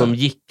var det? Som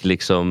gick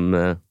liksom...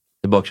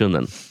 i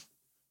bakgrunden.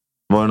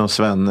 Var det någon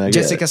Sven?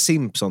 Jessica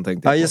Simpson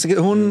tänkte jag. Ja,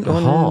 Jessica,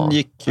 hon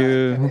gick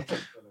ju...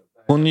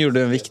 Hon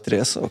gjorde en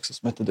viktresa också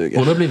som hette duga.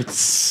 Hon har blivit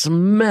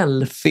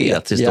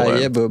smällfet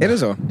historia. Är det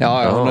så?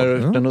 Ja, hon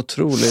har en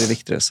otrolig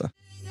viktresa.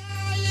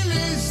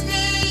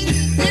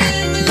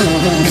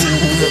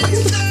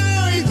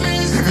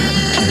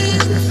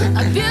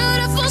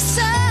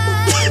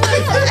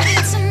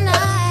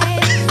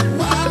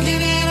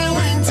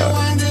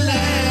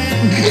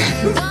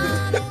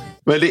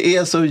 Men det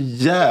är så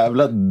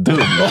jävla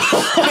dumt.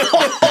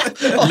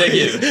 Lägg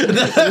ut.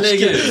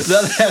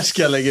 Den här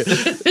ska jag lägga ut.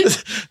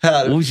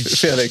 Här,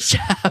 Felix.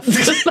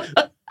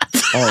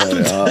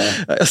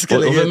 Jag ska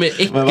lägga ut. Och med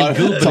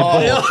äckelgubben i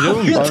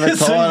bakgrunden.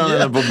 Varför tar han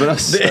henne på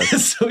bröstet? Det är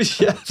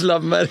så jävla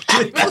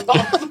märkligt.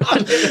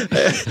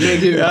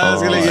 Lägg ut. Jag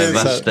ska lägga ut.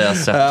 Värsta jag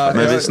sett.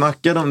 Men vi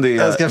snackade om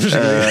det.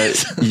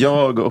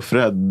 Jag och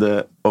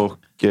Fred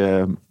och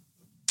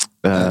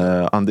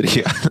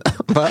Andrea.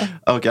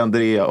 Och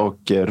Andrea och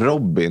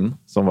Robin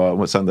som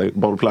var sända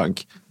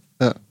bollplank.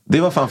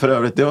 Det var fan för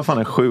övrigt, det var fan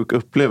en sjuk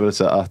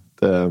upplevelse att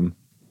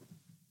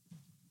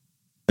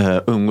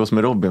umgås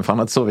med Robin, för han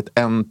hade sovit 1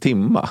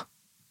 timma.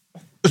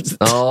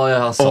 Ja,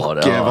 jag sa och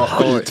det. var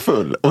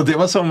skitfull. Och det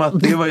var som att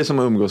det var ju som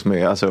att umgås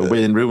med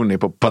Wayne Rooney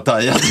på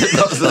Pattaya.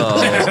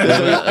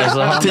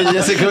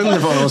 10 sekunder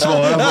för honom att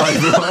svara på.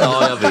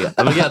 Ja, jag vet.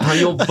 Men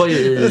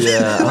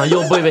han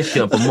jobbar ju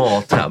veckan på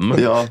Mathem.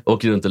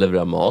 Och runt och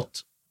levererar mat.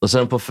 Och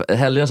sen på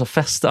helgen så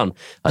festar.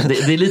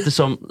 Det är lite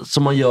som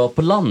man gör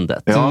på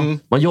landet.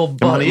 Man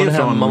jobbar, man är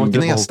från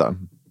Gnesta.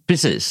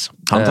 Precis.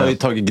 Han har ju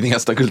tagit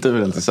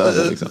Gnesta-kulturen till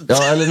söder liksom.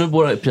 Ja, eller nu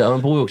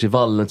han bor ju också i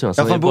Vallentuna.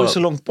 Ja, han bor så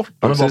långt bort.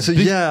 Det är så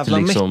jävla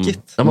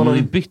mäckigt. Man har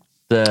ju bytt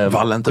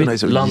Vallentuna är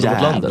så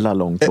jävla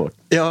långt bort.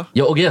 Ja,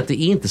 och det är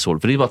inte så,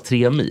 för det är bara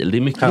 3 mil. Det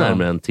är mycket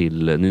närmare än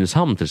till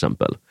Nynäshamn till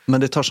exempel.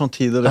 Men det tar sån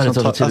tid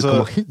att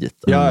komma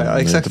hit. Ja,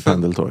 exakt.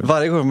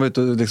 Varje gång man är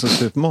ute och liksom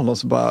slutar med honom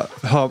så bara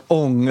har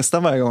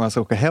ångesten varje gång han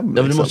ska åka hem.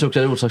 Ja, men du måste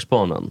åka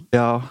Roslagsbanan.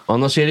 Ja.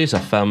 Annars är det ju så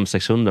här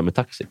 500-600 med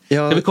taxi.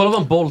 Ska vi kolla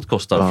vad en Bolt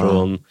kostar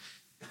från...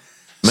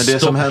 Men det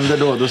som hände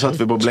då satt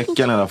vi på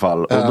Bläckan i alla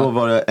fall. Och då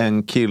var det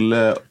en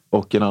kille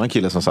och en annan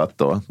kille som satt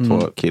då.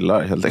 2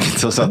 killar helt enkelt.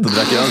 Som satt och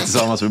drack öl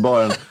tillsammans vid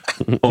baren.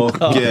 Och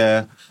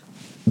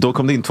då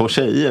kom det in 2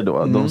 tjejer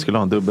då. De skulle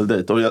ha en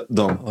dubbeldejt. Och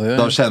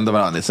de kände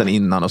varandra sen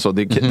innan och så.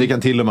 Det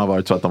kan till och med ha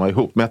varit så att de var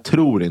ihop. Men jag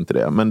tror inte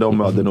det. Men de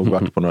hade nog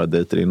varit på några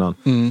dejter innan.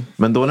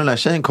 Men då när den här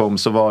tjejen kom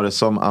så var det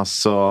som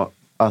alltså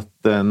att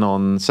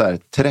någon så här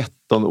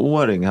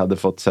 13-åring hade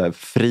fått så här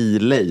fri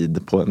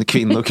lejd på en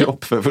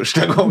kvinnokropp för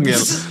första gången.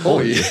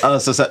 Oj.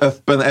 Alltså så här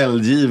öppen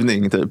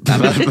eldgivning typ.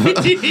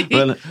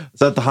 Men,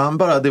 så att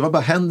det var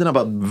bara händerna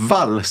bara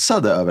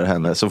valsade över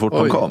henne så fort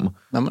hon kom.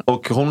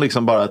 Och hon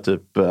liksom bara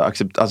typ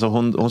alltså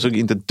hon såg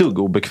inte ett dugg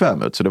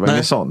obekväm ut, så det var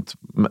inget sånt.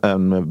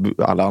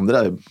 Alla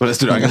andra på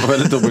restaurangen var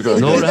väldigt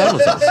obekväm.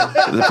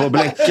 På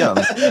Bläckan.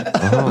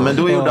 Men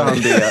då gjorde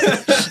han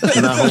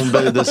det när hon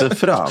böjde sig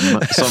fram,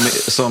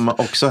 som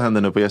också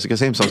hände nu på Jessica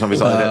Simpson, som vi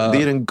sa.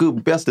 Det är den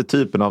gubbigaste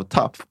typen av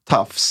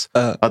tafs.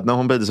 Att när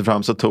hon böjde sig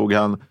fram så tog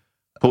han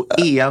på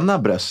ena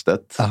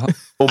bröstet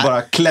och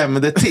bara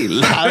klämde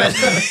till.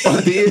 Och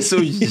det är så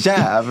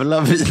jävla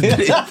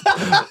vidrigt.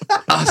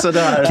 Alltså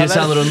det här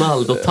Cristiano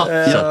Ronaldo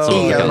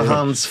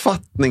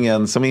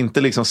enhandsfattningen som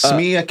inte liksom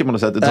smeker på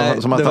något sätt,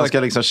 som att han ska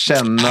liksom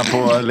känna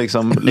på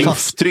liksom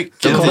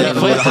lufttrycket.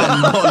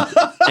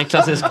 En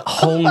klassisk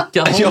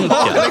honka. Ja,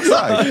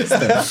 exakt.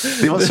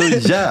 Det var så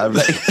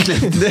jävla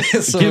äckligt. Det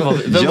är så...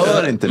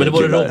 Gör inte men det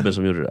var det Robin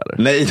som gjorde det, eller?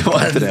 Nej, det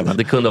var inte det. Men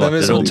det kunde ha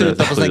varit Robin.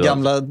 Tuta på sina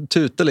gamla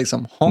tutor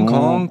liksom. Honk.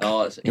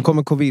 Ja, nu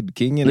kommer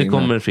covid-kingen in. Nu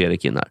kommer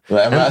Fredrik in här.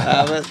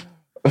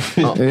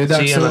 Det är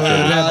dags att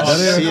rädda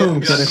det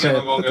sjunkande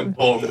skeppet.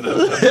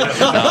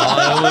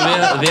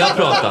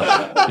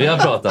 Vi har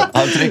pratat.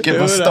 Han trycker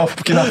på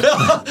stoppknappen.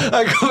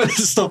 Han kommer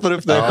stoppa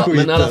upp den skiten.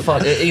 Men i alla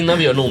fall, innan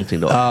vi gör någonting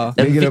då.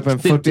 Ligger upp en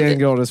 41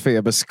 graders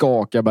feber,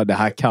 skakar bara, det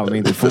här kan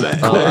inte få.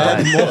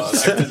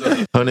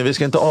 Hörrni, vi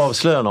ska inte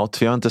avslöja något,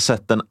 för jag har inte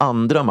sett den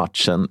andra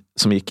matchen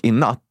som gick i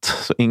natt.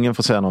 Så ingen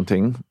får säga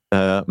någonting.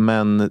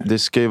 Men det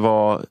ska ju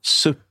vara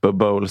Super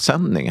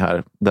Bowl-sändning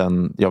här.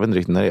 Jag vet inte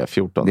riktigt när det är,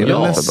 14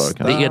 februari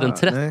kanske. Det är den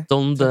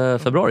 13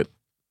 februari.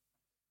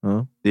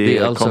 Ja. Det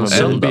är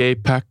alltså en NBA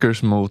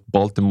Packers mot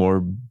Baltimore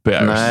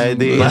Bears. Nej,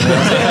 det är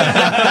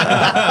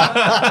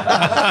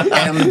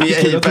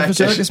NBA Packers.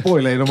 Jag försöker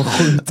spoila genom att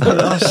skjuta.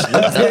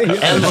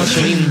 En match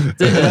som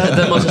inte...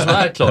 Den matchen som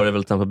är klar är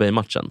väl Tampa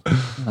Bay-matchen?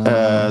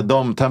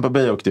 Tampa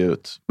Bay åkte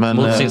ut. Men,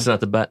 mot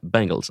Cincinnati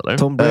Bengals, eller?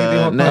 Tom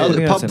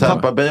Brady har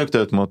Tampa Bay åkte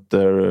ut mot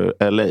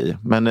LA.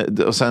 Men,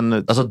 och sen...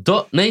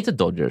 Alltså, nej, inte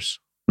Dodgers.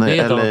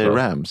 Nej, LA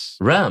Rams.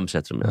 Rams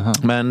heter de.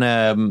 Men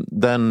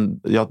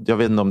jag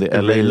vet inte om det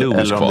är LA eller om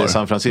det är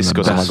San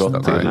Francisco som har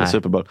gått till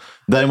Super Bowl.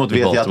 Däremot vet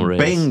jag att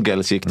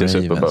Bengals gick till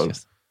Super Bowl.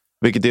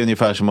 Vilket är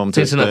ungefär som om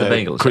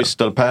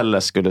Crystal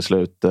Palace skulle slå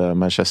ut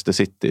Manchester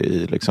City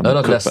i liksom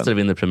att Leicester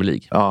vinner Premier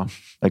League. Ja,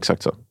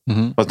 exakt så.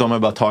 Fast de har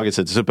bara tagit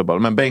sig till Super Bowl.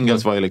 Men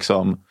Bengals var ju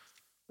liksom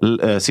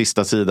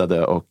sista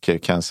sidade och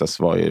Kansas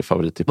var ju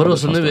favorit. Vadå,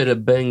 så nu är det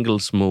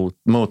Bengals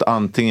mot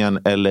antingen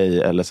LA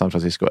eller San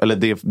Francisco.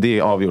 Eller det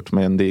är avgjort,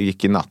 men det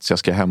gick i natt, så jag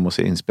ska hem och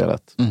se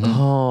inspelat.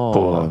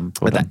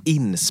 Vänta,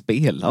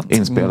 inspelat?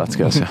 Inspelat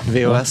ska jag säga.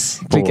 VHS.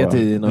 Klickat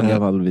i någon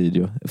gammal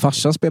video.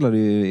 Farsan spelade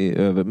ju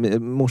över.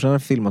 Morsan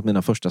hade filmat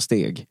mina första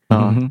steg.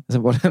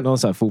 Sen var det någon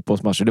sån här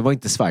fotbollsmatch. Det var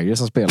inte Sverige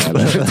som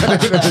spelade.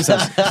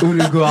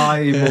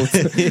 Uruguay mot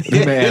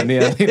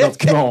Rumänien i något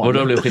kval. Och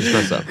då blev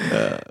skilsmässa.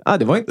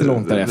 Det var inte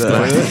långt där.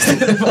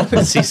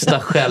 efter. Sista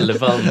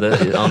självande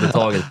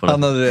andetaget på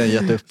han hade redan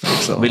gett upp.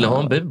 Så. Vill du ha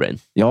en bibbrain?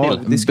 Ja,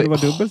 det skulle vara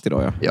dubbelt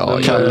idag. Ja,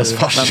 Kalles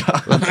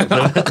farsa.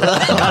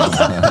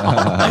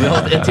 Vi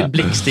har en till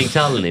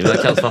blixtinkallning. Vi har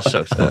Kalles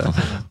farsa också.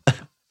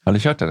 Har ni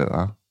kört det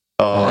redan?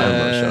 Ja,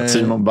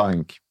 Simon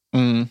Bank.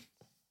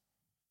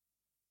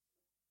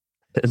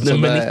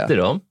 Nummer 90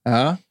 då.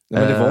 Ja.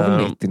 Men det var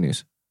väl 90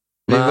 nyss?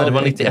 Nej, det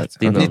var 91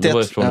 innan. 91, det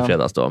var ju från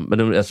fredags då.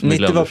 Men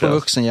 90 var på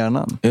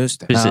vuxenhjärnan. Just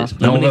det. Precis.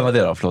 Ja. Vem var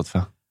det då? Förlåt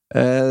för.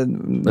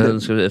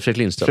 Fredrik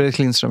Lindström. Fredrik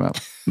Lindström, ja.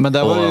 Men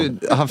där var ju,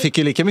 han fick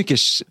ju lika mycket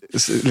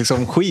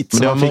liksom skit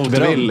som han fick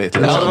motvilligt. Det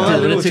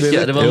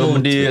var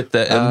det är ju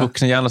en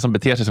vuxen hjärna som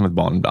beter sig som ett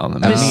barn ibland.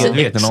 Men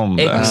medveten om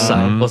det.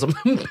 Exakt.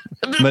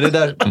 Men det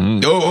där...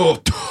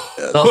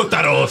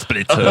 Puttar och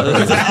sprit.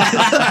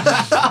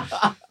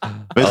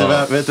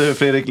 Vet du hur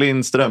Fredrik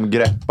Lindström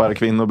greppar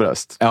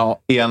kvinnobröst? Ja.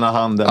 Ena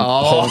handen,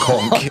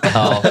 honk.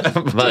 Ja,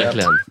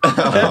 verkligen.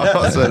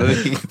 Alltså en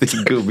riktigt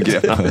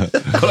gubbgrepp.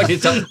 Kolla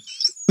Christian.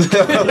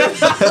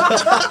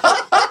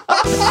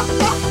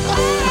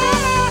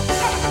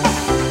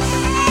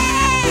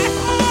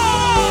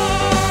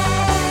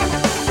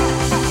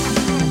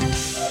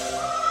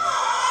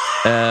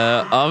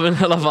 Ja, men i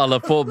alla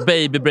fall på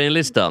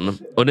Babybrain-listan.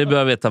 Och ni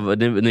börjar veta,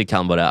 ni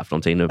kan vad det är för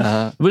någonting nu.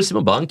 Det var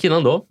Simon Bank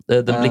innan då,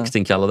 den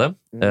blixtinkallade.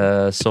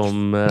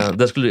 Som,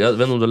 jag vet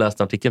inte om du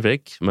läste artikeln,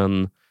 Fredrik,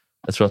 men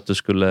jag tror att du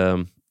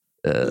skulle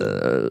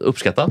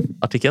uppskatta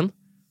artikeln.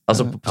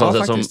 Alltså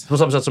på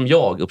samma sätt som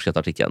jag uppskattar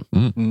artikeln.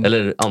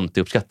 Eller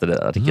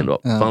anti-uppskattade artikeln då.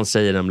 För han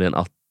säger nämligen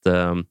att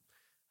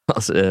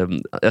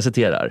jag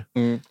citerar.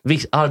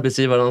 Viss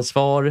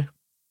arbetsgivaransvar,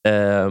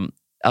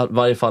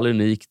 varje fall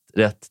unikt,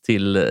 rätt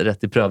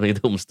till prövning i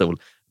domstol,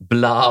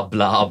 bla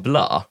bla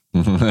bla.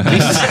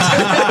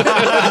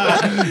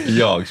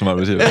 Jag som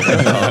arbetsgivare.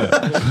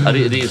 Ja, det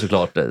är ju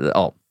såklart,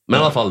 ja. Men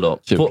i alla fall då,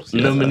 på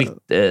nummer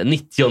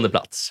 90:e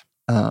plats.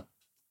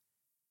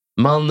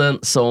 Mannen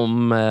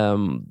som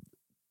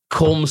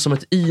kom som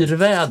ett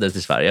yrväder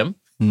till Sverige,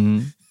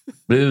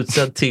 blev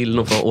utsedd till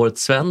någon från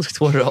årets svensk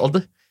 2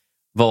 rad,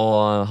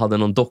 hade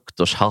någon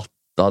doktorshatt,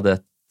 hade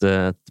ett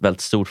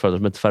väldigt stort företag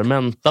som heter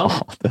Fermenta.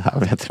 Det här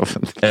vet jag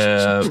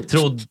inte.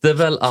 Trodde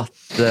väl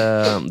att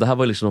det här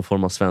var liksom någon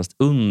form av svenskt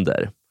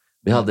under.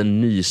 Vi hade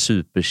en ny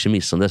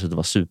superkemist som dessutom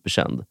var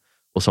superkänd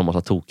och som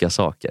massa tokiga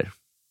saker.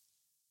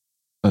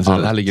 Så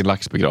här ligger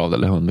lax begravd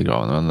eller hund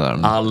begravd.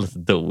 Allt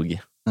dog.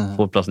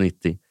 På plats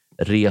 90.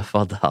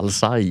 Refat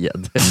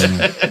Al-Sayed.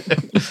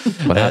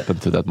 What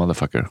happened to that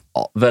motherfucker?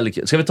 Ja, väldigt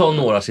kul. Ska vi ta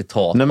några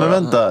citat? Nej, men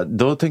vänta,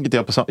 då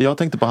tänkte jag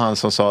tänkte på han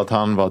som sa att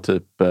han var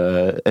typ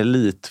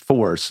Elite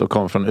Force och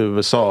kom från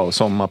USA och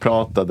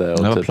sommarpratade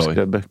och typ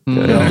skrev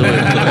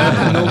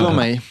böcker. Nog om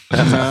mig.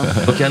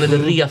 Okej, han är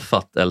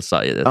Refat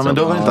Al-Sayed. Ja, men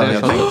då var inte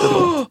jag tänkte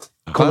då.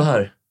 Kolla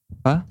här.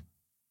 Va?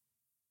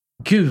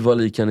 Gud vad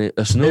lik han är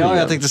Özz Nujen. Ja,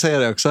 jag tänkte säga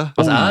det också.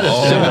 Alltså är det?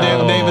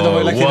 Nej, men de har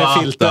ju lagt in en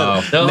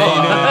filter. Nej,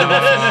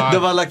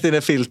 de har lagt in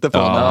en filter på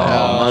honom.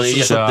 Han är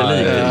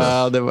jättelik.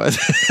 Ja, det var...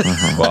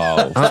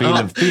 Wow.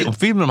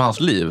 Filmen om hans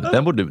liv.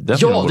 Ja,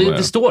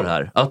 det står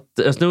här att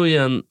Özz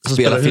Nujen som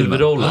spelar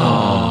huvudrollen.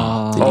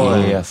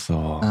 Det är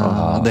så.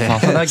 Fan,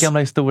 sådana där gamla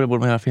historier borde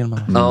man göra filmen.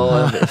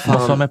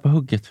 Han var med på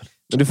hugget.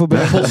 Du får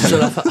börja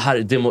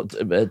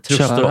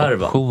trustor här,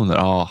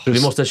 va?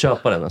 Vi måste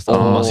köpa den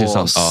nästan.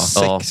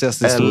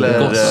 Sexigaste historia.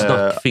 Gott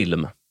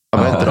snackfilm.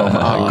 Vad heter de?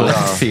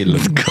 Film.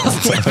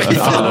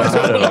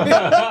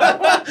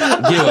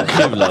 Gud vad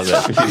kul alltså.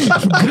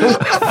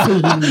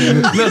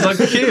 Men så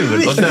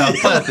kul att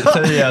döpa ett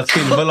seriöst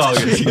filmbolag.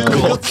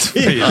 Gott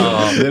film.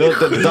 Det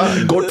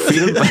låter gott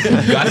film.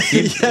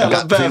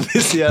 Jävla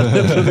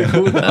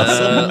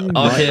bebishjärneproduktion.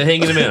 Okej,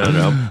 hänger ni med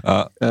nu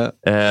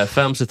då?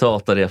 5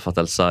 citat av Refat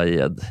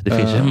Al-Sayed. Det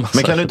finns en massa.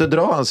 Men kan du inte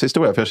dra hans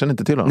historia? För jag känner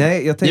inte till honom.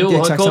 Nej, jag tänkte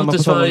han kom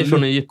till Sverige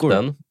från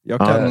Egypten. Jag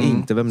kan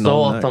inte vem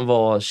någon sa att han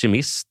var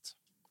kemist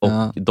och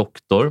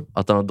doktor,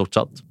 att han hade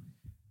doktorsat.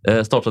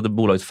 Startade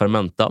bolaget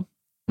Fermenta.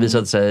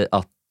 Visade sig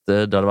att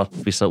det hade varit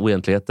vissa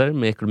oegentligheter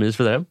med ekonomi och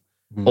så vidare.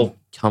 Och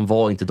han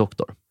var inte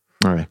doktor.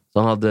 Så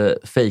han hade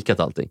fejkat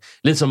allting.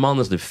 Lite som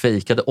mannen som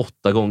fejkade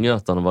 8 gånger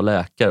att han var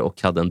läkare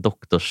och hade en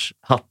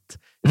doktorshatt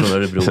från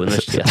Örebro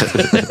universitet.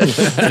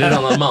 Det är en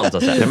annan man så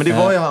att säga. Ja, men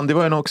det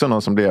var ju också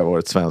någon som blev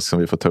årets svensk som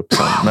vi får ta upp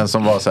sen. Men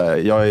som var så här: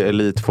 jag är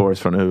Elite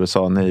Force från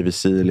USA, Navy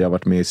Seal, jag har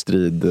varit med i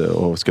strid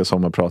och ska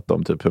sommarprata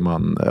om typ hur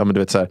man, ja men du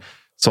vet så här,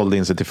 sålde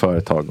in sig till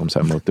företag om så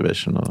här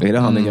motivation. Och... Är det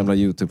han i gamla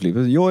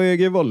YouTube-klippet? Jag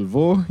äger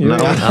Volvo.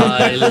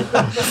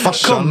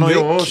 Farsan och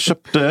jag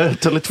köpte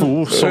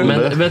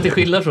Tele2. Men till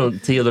skillnad från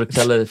Theodor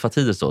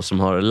Kallifatides då, som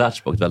har lärt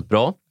sig väldigt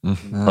bra,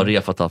 har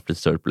Refat haft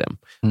lite större problem.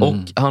 Och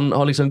han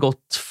har liksom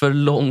gått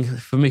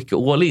för mycket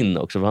all in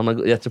också. Han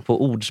har gett sig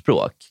på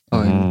ordspråk.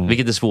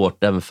 Vilket är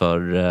svårt även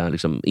för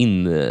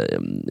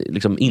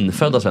liksom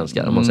infödda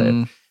svenskar, om man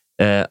säger.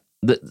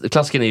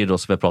 Klassiken är ju då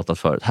som vi har pratat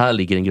förut. Här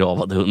ligger en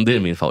gravad hund, det är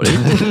min favorit.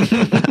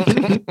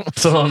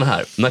 Så har den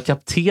här: när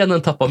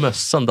kaptenen tappar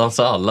mössan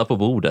dansar alla på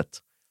bordet.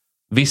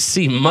 Vi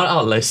simmar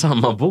alla i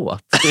samma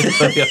båt.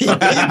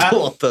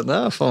 båten.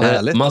 Ja, fan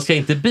härligt. Man ska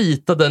inte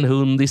bita den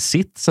hund i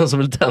sitsen som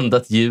vill tända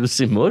ett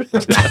ljus i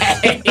mörkret. Det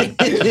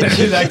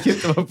där kan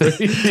inte vara bra.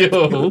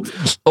 Jo.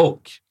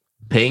 Och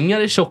pengar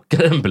är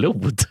tjockare än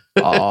blod.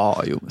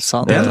 Ja, jo,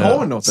 sant. Den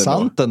har något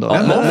sant ändå.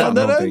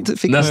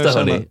 Nästa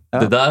hörni. Ja.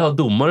 Det där har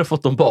domare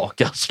fått om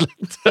bakarslet.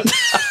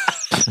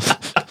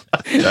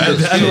 Jag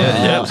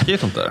älskar ju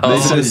sånt där. Ja,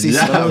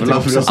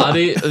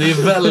 det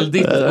är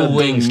väldigt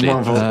oängsligt.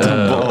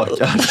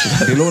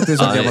 Det låter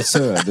som jävla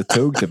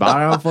södertugg. Det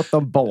bara har fått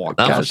en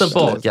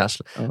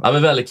bakarsle. Ja,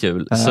 men väldigt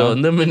kul. Så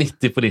nummer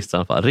 90 på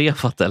listan.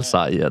 Refat El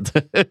Sayed.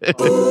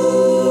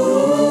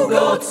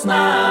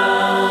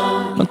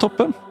 Men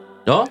toppen.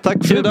 Ja,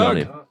 tack för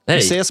idag. Vi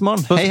ses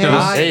imorgon.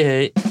 Hej,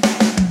 hej.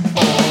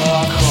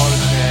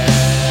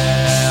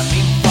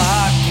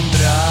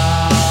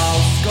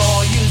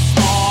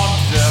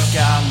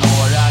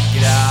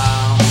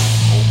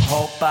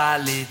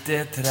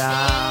 Lite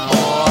tram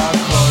och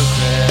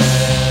Jorge,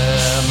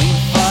 min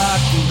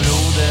fucking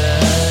broder.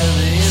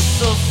 Det är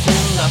så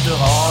synd att du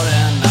har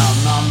en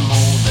annan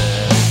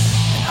moder.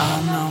 En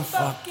annan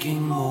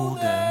fucking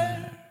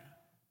moder.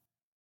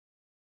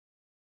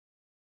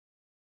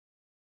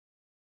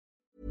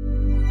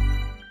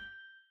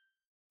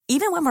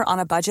 Even when we're on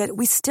a budget,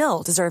 we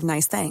still deserve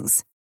nice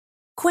things.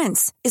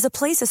 Quince is a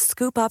place to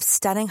scoop up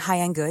stunning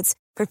high-end goods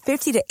for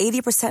 50 to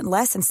 80%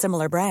 less than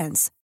similar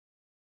brands.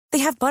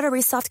 They have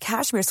buttery soft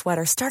cashmere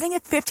sweaters starting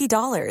at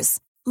 $50,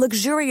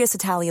 luxurious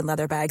Italian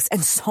leather bags,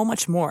 and so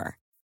much more.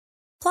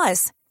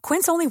 Plus,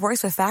 Quince only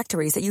works with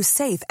factories that use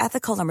safe,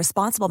 ethical, and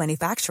responsible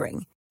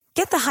manufacturing.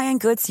 Get the high-end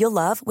goods you'll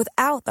love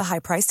without the high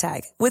price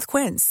tag with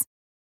Quince.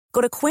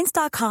 Go to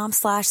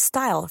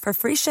quince.com/style for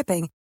free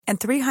shipping and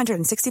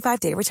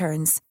 365-day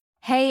returns.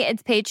 Hey,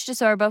 it's Paige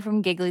DeSorbo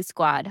from Giggly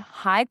Squad.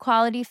 High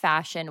quality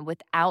fashion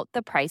without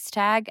the price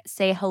tag.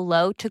 Say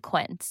hello to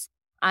Quince.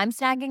 I'm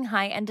snagging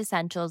high-end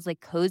essentials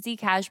like cozy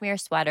cashmere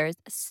sweaters,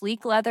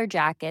 sleek leather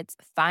jackets,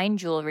 fine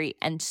jewelry,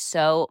 and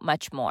so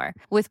much more.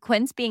 With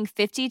Quince being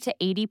 50 to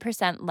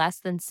 80% less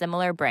than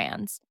similar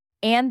brands.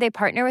 And they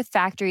partner with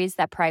factories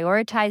that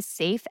prioritize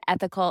safe,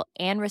 ethical,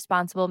 and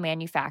responsible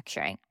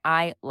manufacturing.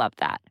 I love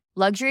that.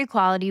 Luxury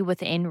quality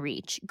within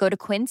reach. Go to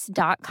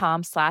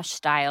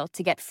quince.com/style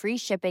to get free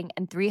shipping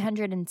and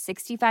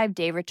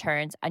 365-day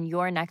returns on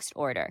your next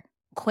order.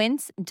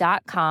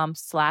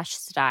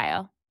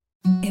 Quince.com/style.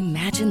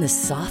 Imagine the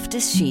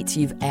softest sheets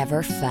you've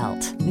ever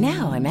felt.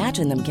 Now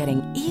imagine them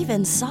getting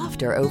even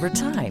softer over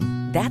time.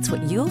 That's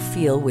what you'll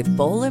feel with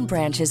Boll &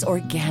 Branch's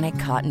organic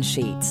cotton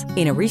sheets.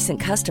 In a recent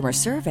customer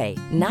survey,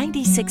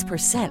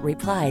 96%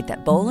 replied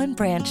that Boll &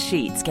 Branch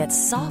sheets get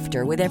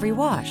softer with every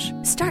wash.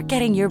 Start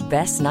getting your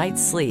best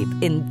night's sleep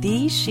in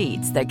these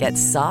sheets that get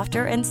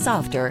softer and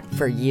softer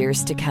for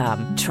years to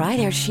come. Try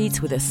their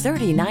sheets with a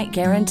 30-night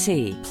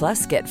guarantee.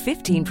 Plus, get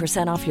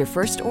 15% off your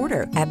first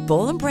order at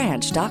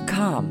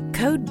bollandbranch.com.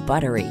 Code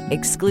BUTTERY.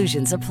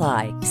 Exclusions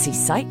apply. See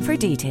site for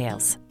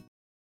details.